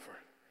over and over.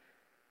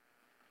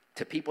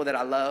 To people that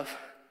I love,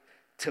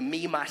 to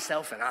me,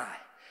 myself, and I.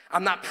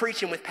 I'm not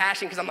preaching with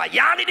passion because I'm like,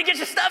 y'all need to get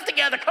your stuff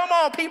together. Come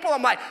on, people.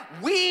 I'm like,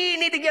 we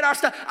need to get our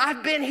stuff.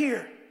 I've been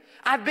here.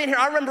 I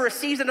remember a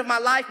season of my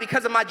life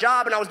because of my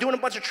job, and I was doing a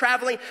bunch of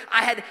traveling.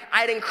 I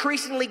had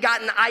increasingly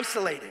gotten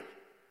isolated.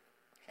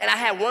 And I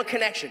had one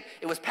connection.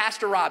 It was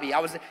Pastor Robbie. I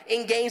was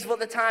in Gainesville at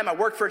the time. I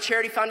worked for a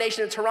charity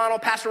foundation in Toronto.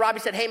 Pastor Robbie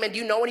said, hey, man, do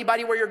you know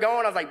anybody where you're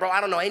going? I was like, bro,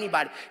 I don't know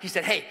anybody. He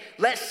said, hey,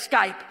 let's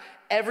Skype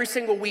every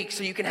single week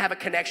so you can have a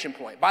connection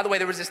point. By the way,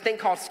 there was this thing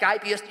called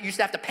Skype. You used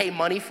to have to pay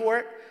money for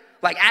it.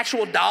 Like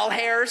actual doll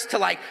hairs to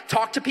like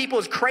talk to people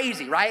is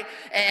crazy, right?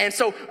 And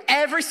so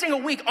every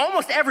single week,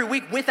 almost every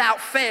week without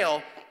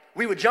fail,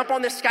 we would jump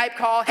on this Skype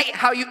call. Hey,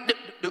 how you?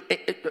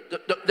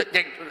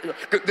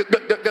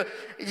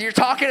 You're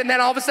talking, and then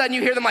all of a sudden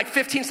you hear them like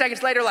 15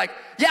 seconds later, like,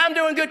 yeah, I'm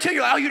doing good too.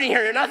 You're like, oh, you didn't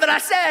hear nothing I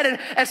said.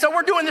 And so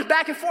we're doing this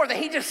back and forth, and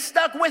he just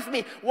stuck with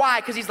me. Why?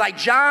 Because he's like,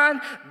 John,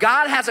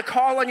 God has a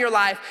call on your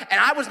life, and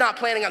I was not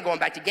planning on going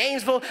back to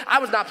Gainesville. I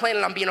was not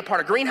planning on being a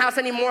part of Greenhouse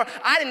anymore.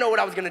 I didn't know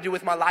what I was going to do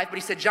with my life, but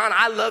he said, John,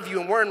 I love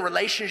you, and we're in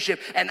relationship,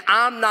 and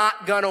I'm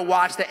not going to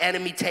watch the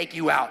enemy take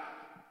you out.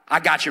 I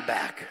got your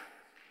back.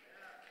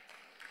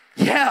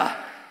 Yeah.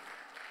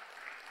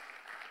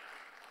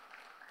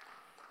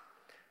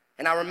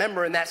 And I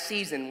remember in that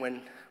season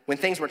when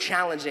things were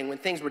challenging, when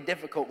things were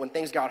difficult, when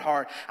things got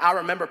hard, I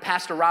remember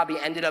Pastor Robbie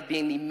ended up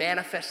being the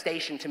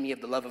manifestation to me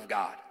of the love of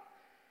God.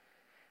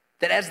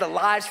 That as the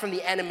lies from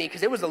the enemy,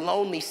 because it was a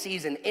lonely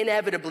season,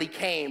 inevitably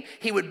came,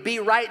 he would be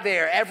right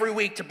there every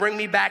week to bring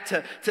me back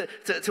to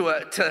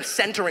a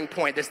centering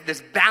point,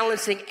 this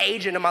balancing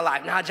agent in my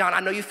life. Nah, John, I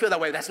know you feel that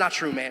way. That's not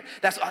true, man.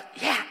 That's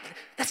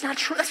not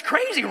true. That's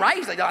crazy, right?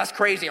 He's like, no, that's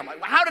crazy. I'm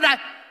like, well, how did I?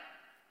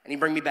 And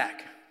he'd bring me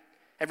back.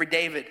 Every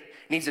David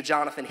needs a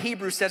Jonathan.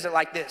 Hebrews says it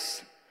like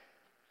this.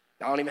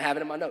 I don't even have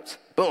it in my notes.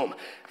 Boom.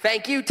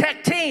 Thank you,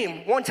 tech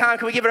team. One time,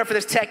 can we give it up for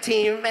this tech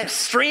team? Man,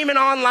 streaming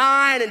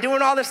online and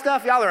doing all this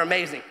stuff. Y'all are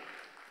amazing.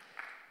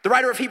 The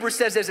writer of Hebrews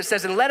says this. It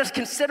says, and let us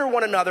consider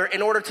one another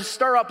in order to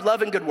stir up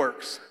love and good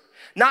works,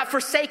 not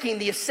forsaking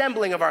the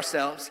assembling of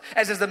ourselves,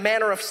 as is the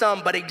manner of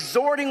some, but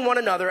exhorting one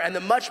another, and the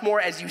much more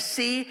as you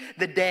see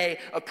the day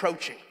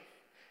approaching.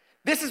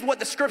 This is what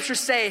the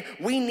scriptures say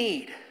we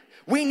need.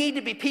 We need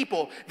to be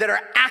people that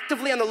are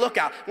actively on the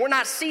lookout. We're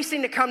not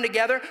ceasing to come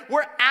together.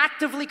 We're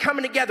actively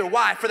coming together.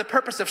 Why? For the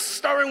purpose of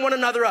stirring one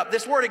another up.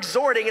 This word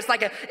exhorting, it's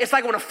like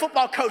when a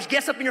football coach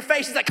gets up in your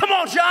face. He's like, come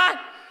on, John.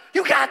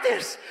 You got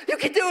this. You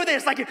can do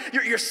this. Like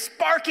you're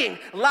sparking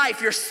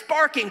life. You're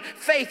sparking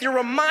faith. You're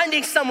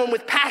reminding someone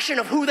with passion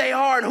of who they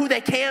are and who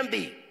they can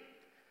be.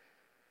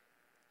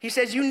 He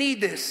says you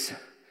need this.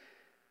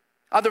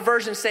 Other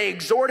versions say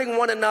exhorting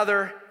one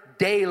another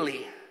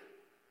daily.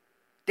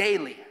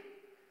 Daily.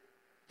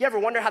 You ever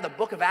wonder how the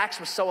book of Acts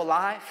was so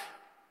alive?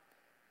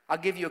 I'll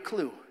give you a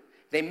clue.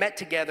 They met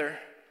together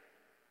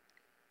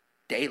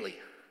daily.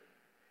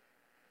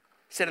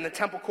 Sit in the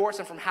temple courts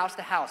and from house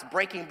to house,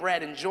 breaking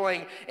bread,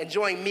 enjoying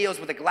meals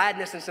with a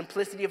gladness and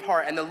simplicity of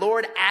heart. And the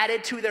Lord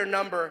added to their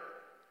number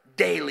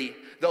daily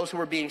those who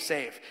were being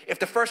saved. If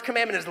the first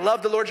commandment is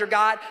love the Lord your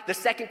God, the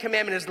second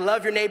commandment is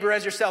love your neighbor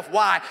as yourself.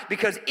 Why?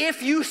 Because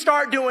if you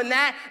start doing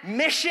that,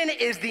 mission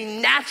is the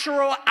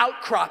natural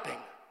outcropping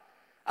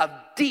of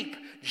deep,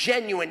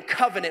 genuine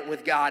covenant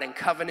with God and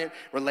covenant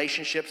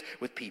relationships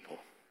with people.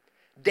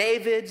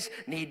 Davids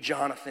need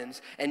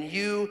Jonathans, and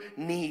you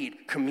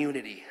need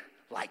community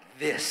like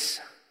this.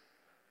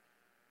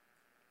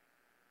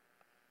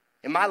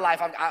 In my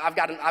life, I've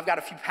got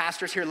a few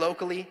pastors here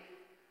locally.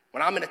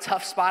 When I'm in a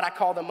tough spot, I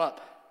call them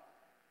up.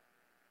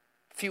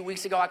 A few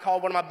weeks ago, I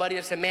called one of my buddies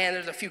and said, man,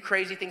 there's a few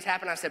crazy things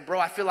happening. I said, bro,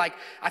 I feel like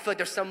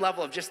there's some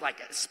level of just like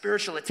a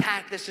spiritual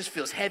attack. This just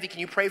feels heavy. Can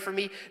you pray for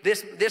me?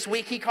 This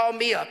week, he called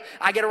me up.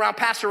 I get around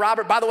Pastor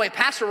Robert. By the way,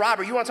 Pastor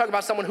Robert, you want to talk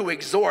about someone who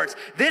exhorts.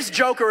 This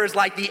joker is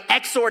like the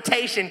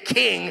exhortation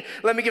king.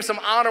 Let me give some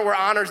honor where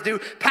honor's due.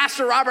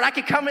 Pastor Robert, I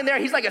could come in there.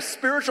 He's like a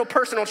spiritual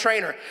personal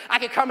trainer. I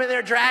could come in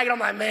there dragging. I'm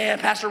like, man,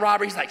 Pastor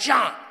Robert. He's like,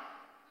 John,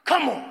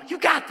 come on. You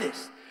got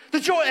this. The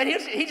joy, and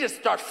he just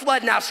starts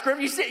flooding out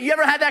scripture. You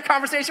ever had that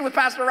conversation with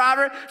Pastor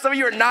Robert? Some of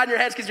you are nodding your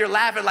heads because you're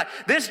laughing. Like,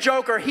 this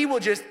joker, he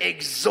will just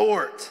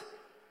exhort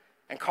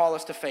and call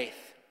us to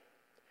faith.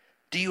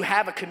 Do you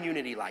have a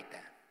community like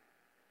that?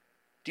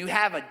 Do you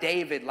have a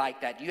David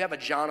like that? Do you have a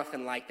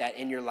Jonathan like that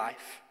in your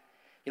life?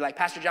 You're like,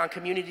 Pastor John,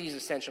 community is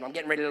essential. I'm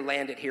getting ready to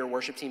land it here,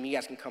 worship team. You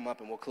guys can come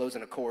up and we'll close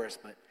in a chorus.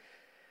 But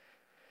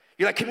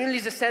you're like, community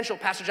is essential,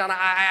 Pastor John.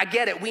 I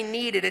get it. We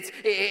need it.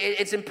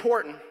 It's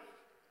important.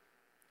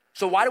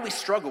 So why do we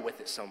struggle with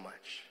it so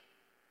much?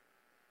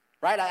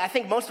 Right? I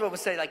think most of us would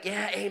say like,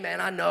 yeah,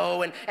 amen, I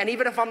know. And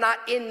even if I'm not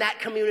in that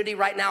community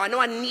right now, I know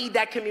I need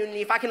that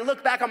community. If I can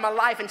look back on my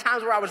life in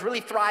times where I was really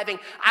thriving,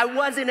 I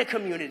was in a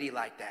community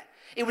like that.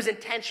 It was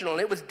intentional,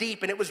 and it was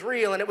deep, and it was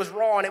real, and it was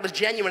raw, and it was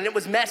genuine, and it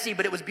was messy,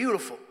 but it was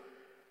beautiful.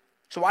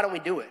 So why don't we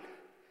do it?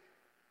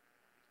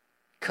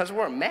 Because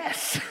we're a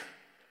mess.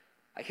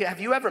 Like, have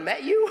you ever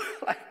met you?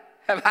 Like,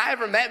 have I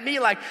ever met me?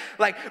 Like,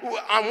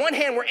 on one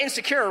hand, we're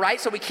insecure, right?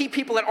 So we keep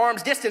people at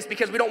arm's distance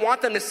because we don't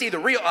want them to see the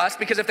real us,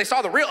 because if they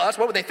saw the real us,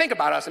 what would they think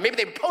about us? And maybe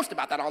they would post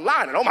about that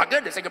online, and oh my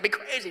goodness, they could be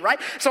crazy, right?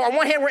 So on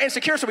one hand, we're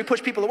insecure, so we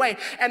push people away.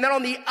 And then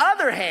on the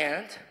other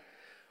hand,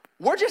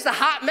 we're just a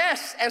hot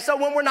mess. And so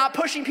when we're not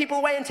pushing people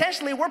away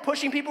intentionally, we're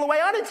pushing people away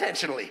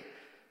unintentionally.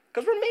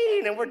 Because we're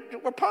mean and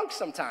we're punks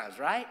sometimes,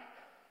 right?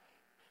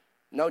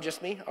 No,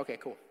 just me? Okay,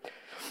 cool.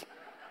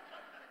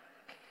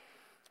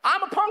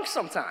 I'm a punk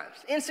sometimes,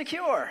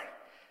 insecure,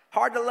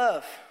 hard to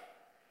love.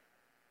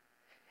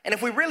 And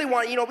if we really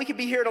want, we could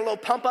be here at a little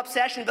pump-up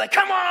session and be like,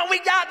 come on, we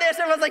got this.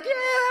 Everyone's like,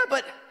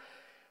 yeah,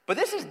 but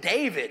this is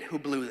David who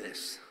blew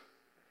this.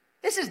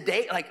 This is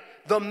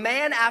the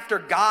man after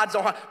God's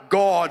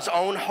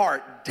own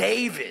heart,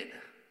 David,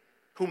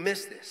 who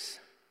missed this.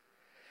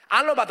 I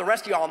don't know about the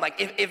rest of y'all. I'm like,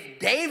 if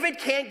David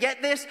can't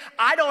get this,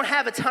 I don't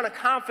have a ton of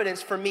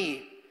confidence for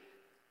me,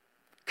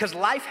 because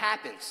life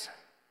happens.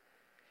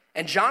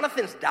 And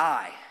Jonathans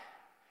die,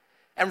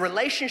 and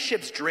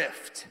relationships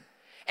drift,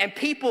 and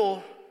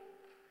people,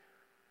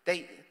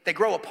 they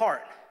grow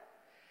apart.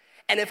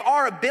 And if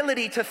our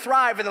ability to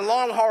thrive in the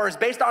long haul is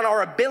based on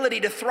our ability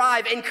to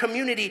thrive in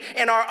community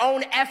and our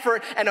own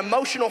effort and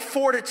emotional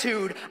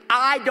fortitude,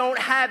 I don't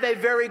have a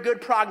very good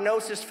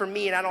prognosis for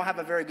me, and I don't have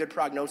a very good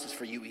prognosis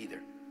for you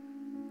either.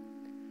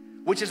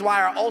 Which is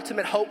why our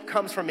ultimate hope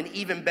comes from an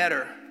even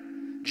better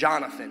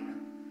Jonathan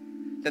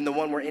than the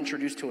one we're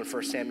introduced to in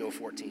 1 Samuel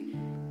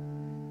 14.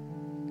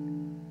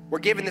 We're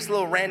given this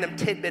little random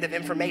tidbit of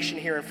information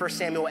here in 1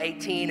 Samuel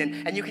 18,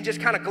 and you can just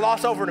kind of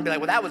gloss over it and be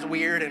like, well, that was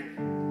weird,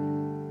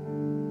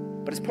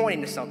 but it's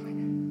pointing to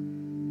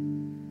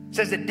something. It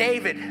says that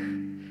David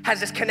has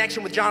this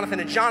connection with Jonathan,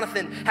 and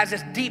Jonathan has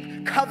this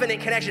deep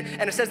covenant connection,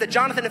 and it says that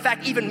Jonathan, in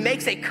fact, even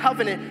makes a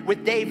covenant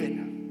with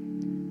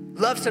David,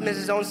 loves him as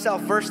his own self.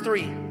 Verse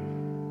 3,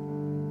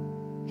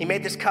 he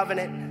made this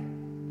covenant.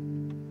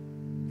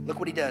 Look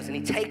what he does, and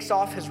he takes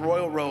off his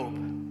royal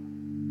robe.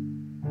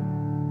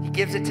 He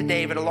gives it to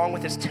David along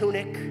with his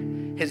tunic,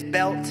 his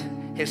belt,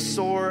 his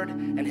sword,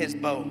 and his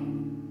bow.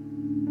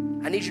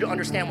 I need you to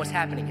understand what's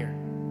happening here,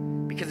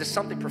 because it's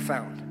something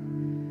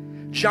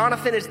profound.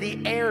 Jonathan is the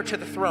heir to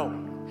the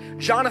throne.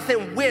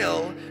 Jonathan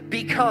will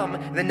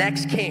become the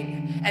next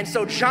king. And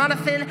so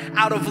Jonathan,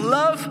 out of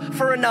love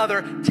for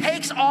another,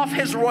 takes off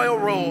his royal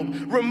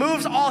robe,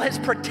 removes all his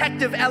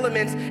protective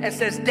elements, and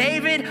says,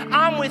 David,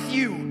 I'm with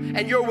you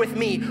and you're with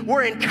me.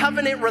 We're in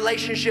covenant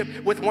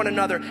relationship with one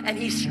another. And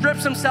he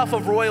strips himself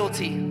of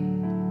royalty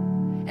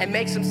and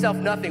makes himself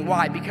nothing.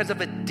 Why? Because of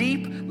a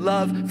deep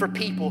love for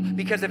people,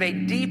 because of a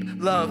deep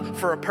love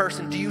for a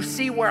person. Do you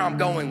see where I'm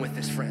going with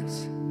this,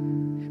 friends?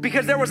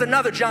 Because there was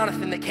another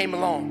Jonathan that came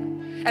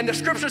along. And the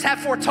scriptures have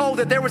foretold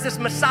that there was this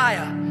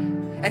Messiah,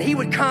 and he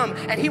would come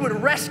and he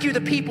would rescue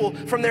the people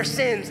from their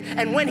sins.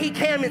 And when he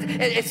came,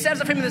 it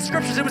says of him in the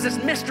scriptures, it was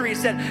this mystery. It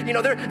said,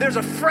 there's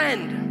a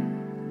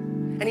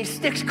friend, and he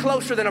sticks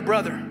closer than a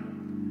brother.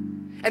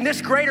 And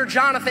this greater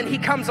Jonathan, he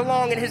comes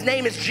along, and his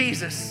name is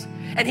Jesus.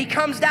 And he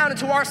comes down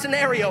into our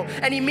scenario,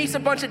 and he meets a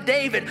bunch of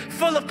David,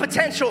 full of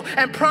potential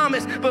and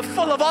promise, but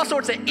full of all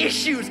sorts of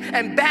issues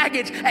and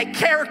baggage and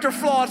character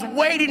flaws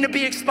waiting to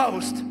be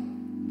exposed.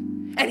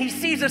 And he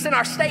sees us in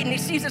our state, and he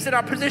sees us in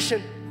our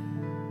position.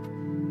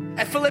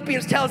 And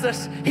Philippians tells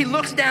us he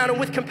looks down, and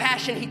with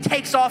compassion, he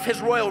takes off his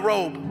royal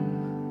robe.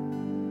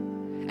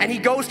 And he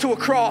goes to a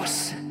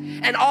cross,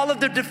 and all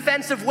of the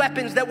defensive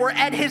weapons that were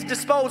at his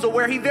disposal,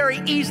 where he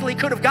very easily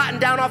could have gotten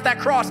down off that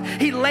cross,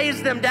 he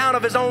lays them down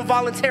of his own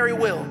voluntary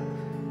will.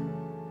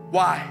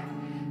 Why?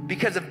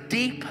 Because of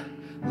deep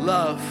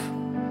love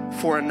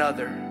for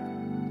another,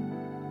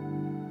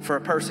 for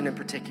a person in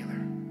particular.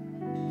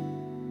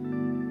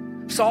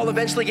 Saul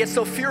eventually gets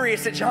so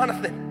furious at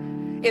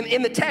Jonathan.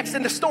 In the text,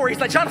 in the story,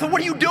 he's like, Jonathan,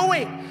 what are you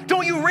doing?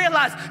 Don't you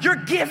realize you're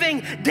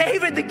giving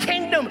David the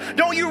kingdom?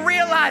 Don't you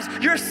realize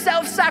your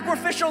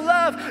self-sacrificial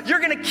love, you're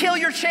gonna kill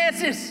your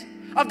chances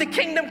of the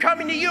kingdom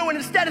coming to you, and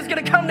instead it's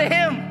gonna come to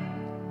him.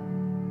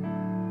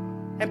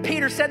 And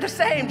Peter said the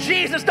same.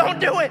 Jesus, don't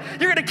do it.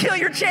 You're gonna kill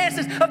your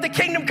chances of the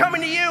kingdom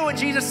coming to you. And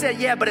Jesus said,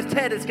 yeah, but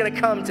instead it's gonna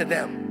come to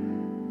them.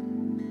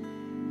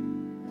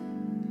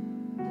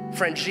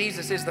 Friend,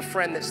 Jesus is the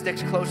friend that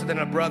sticks closer than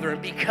a brother.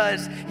 And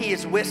because he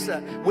is with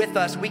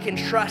us, we can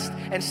trust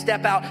and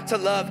step out to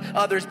love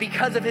others.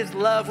 Because of his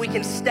love, we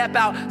can step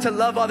out to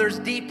love others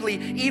deeply,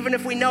 even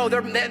if we know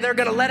they're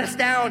going to let us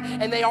down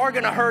and they are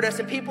going to hurt us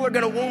and people are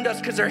going to wound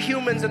us because they're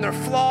humans and they're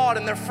flawed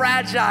and they're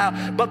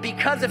fragile. But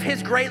because of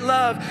his great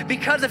love,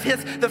 because of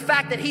the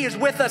fact that he is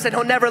with us and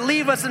he'll never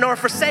leave us nor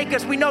forsake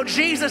us, we know,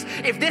 Jesus,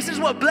 if this is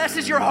what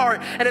blesses your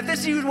heart and if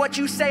this is what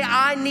you say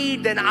I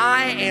need, then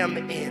I am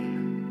in.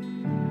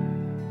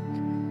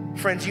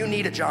 Friends, you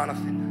need a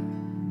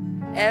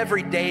Jonathan.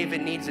 Every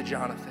David needs a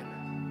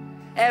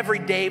Jonathan. Every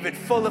David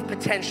full of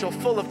potential,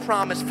 full of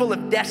promise, full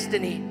of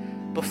destiny,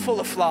 but full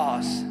of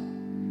flaws,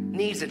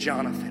 needs a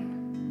Jonathan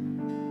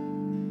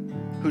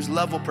whose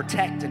love will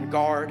protect and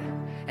guard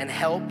and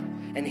help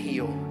and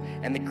heal.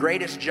 And the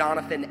greatest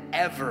Jonathan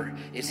ever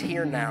is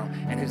here now,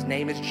 and his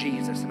name is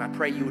Jesus, and I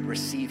pray you would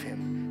receive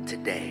him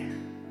today.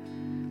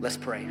 Let's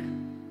pray.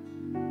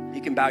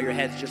 You can bow your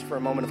heads just for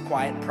a moment of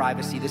quiet and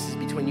privacy. This is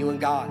between you and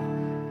God.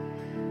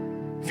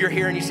 If you're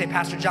here and you say,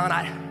 Pastor John,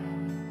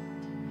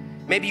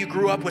 maybe you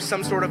grew up with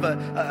some sort of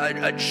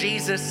a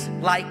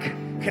Jesus-like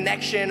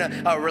connection,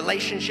 a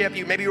relationship.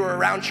 Maybe you were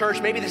around church.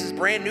 Maybe this is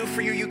brand new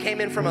for you. You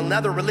came in from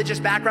another religious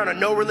background, a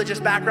no religious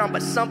background,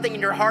 but something in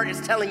your heart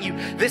is telling you,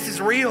 this is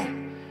real.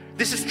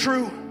 This is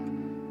true.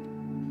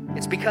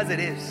 It's because it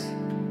is.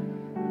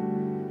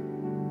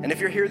 And if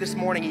you're here this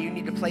morning and you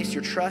need to place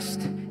your trust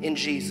in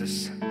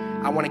Jesus,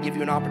 I want to give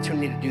you an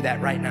opportunity to do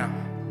that right now.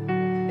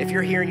 If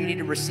you're here and you need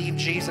to receive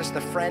Jesus, the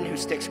friend who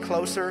sticks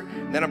closer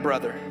than a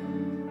brother,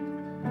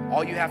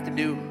 all you have to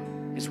do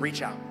is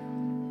reach out.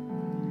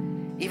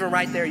 Even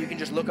right there, you can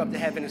just look up to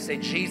heaven and say,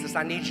 Jesus,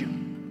 I need you.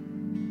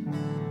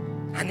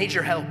 I need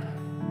your help.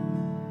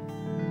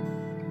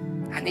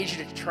 I need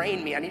you to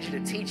train me. I need you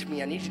to teach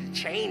me. I need you to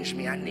change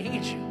me. I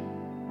need you.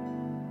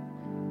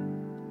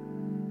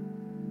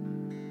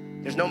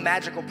 There's no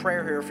magical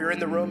prayer here. If you're in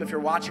the room, if you're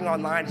watching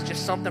online, it's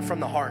just something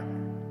from the heart.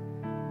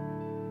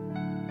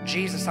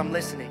 Jesus, I'm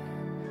listening.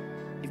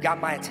 You've got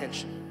my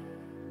attention.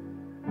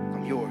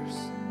 I'm yours.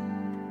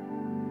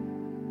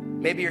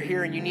 Maybe you're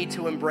here and you need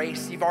to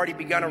embrace, you've already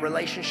begun a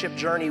relationship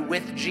journey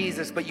with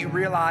Jesus, but you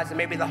realize that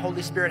maybe the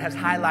Holy Spirit has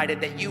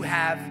highlighted that you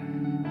have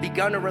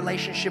begun a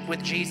relationship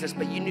with Jesus,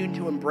 but you need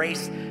to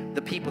embrace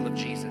the people of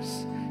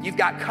Jesus. You've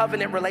got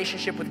covenant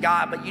relationship with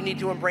God, but you need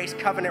to embrace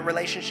covenant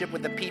relationship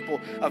with the people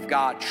of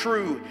God.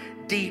 True,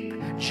 deep,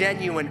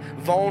 genuine,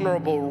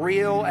 vulnerable,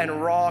 real,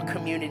 and raw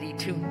community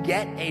to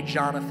get a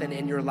Jonathan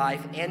in your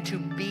life and to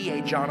be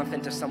a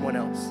Jonathan to someone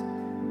else.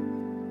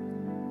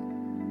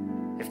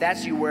 If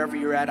that's you, wherever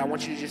you're at, I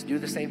want you to just do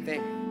the same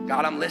thing.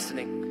 God, I'm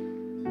listening.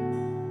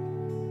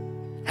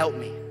 Help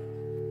me.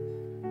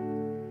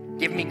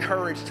 Give me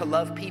courage to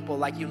love people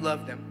like you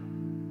love them.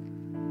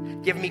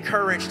 Give me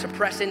courage to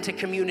press into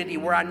community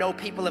where I know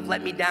people have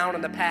let me down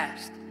in the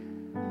past.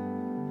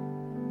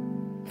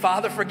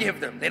 Father, forgive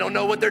them. They don't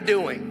know what they're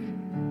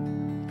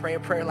doing. Pray a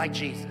prayer like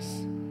Jesus.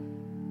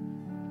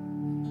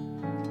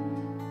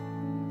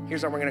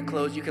 Here's how we're going to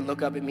close. You can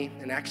look up at me.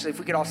 And actually, if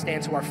we could all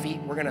stand to our feet,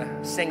 we're going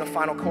to sing a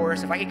final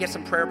chorus. If I could get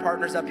some prayer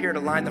partners up here to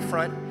line the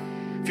front.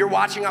 If you're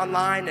watching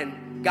online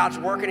and God's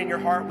working in your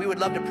heart, we would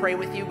love to pray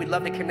with you. We'd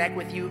love to connect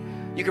with you.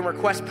 You can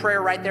request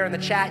prayer right there in the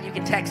chat. You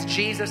can text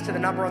Jesus to the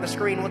number on the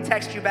screen. We'll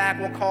text you back.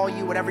 We'll call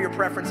you, whatever your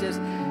preference is.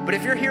 But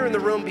if you're here in the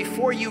room,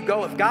 before you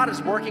go, if God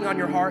is working on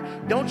your heart,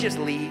 don't just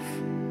leave.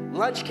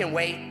 Lunch can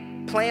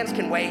wait. Plans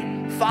can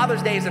wait.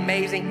 Father's Day is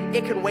amazing.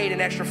 It can wait an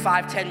extra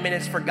 5-10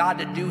 minutes for God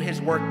to do his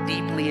work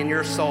deeply in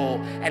your soul.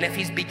 And if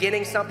he's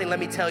beginning something, let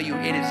me tell you,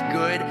 it is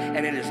good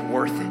and it is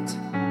worth it.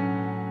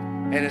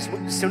 And as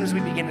soon as we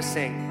begin to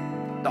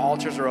sing, the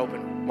altars are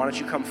open. Why don't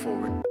you come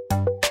forward?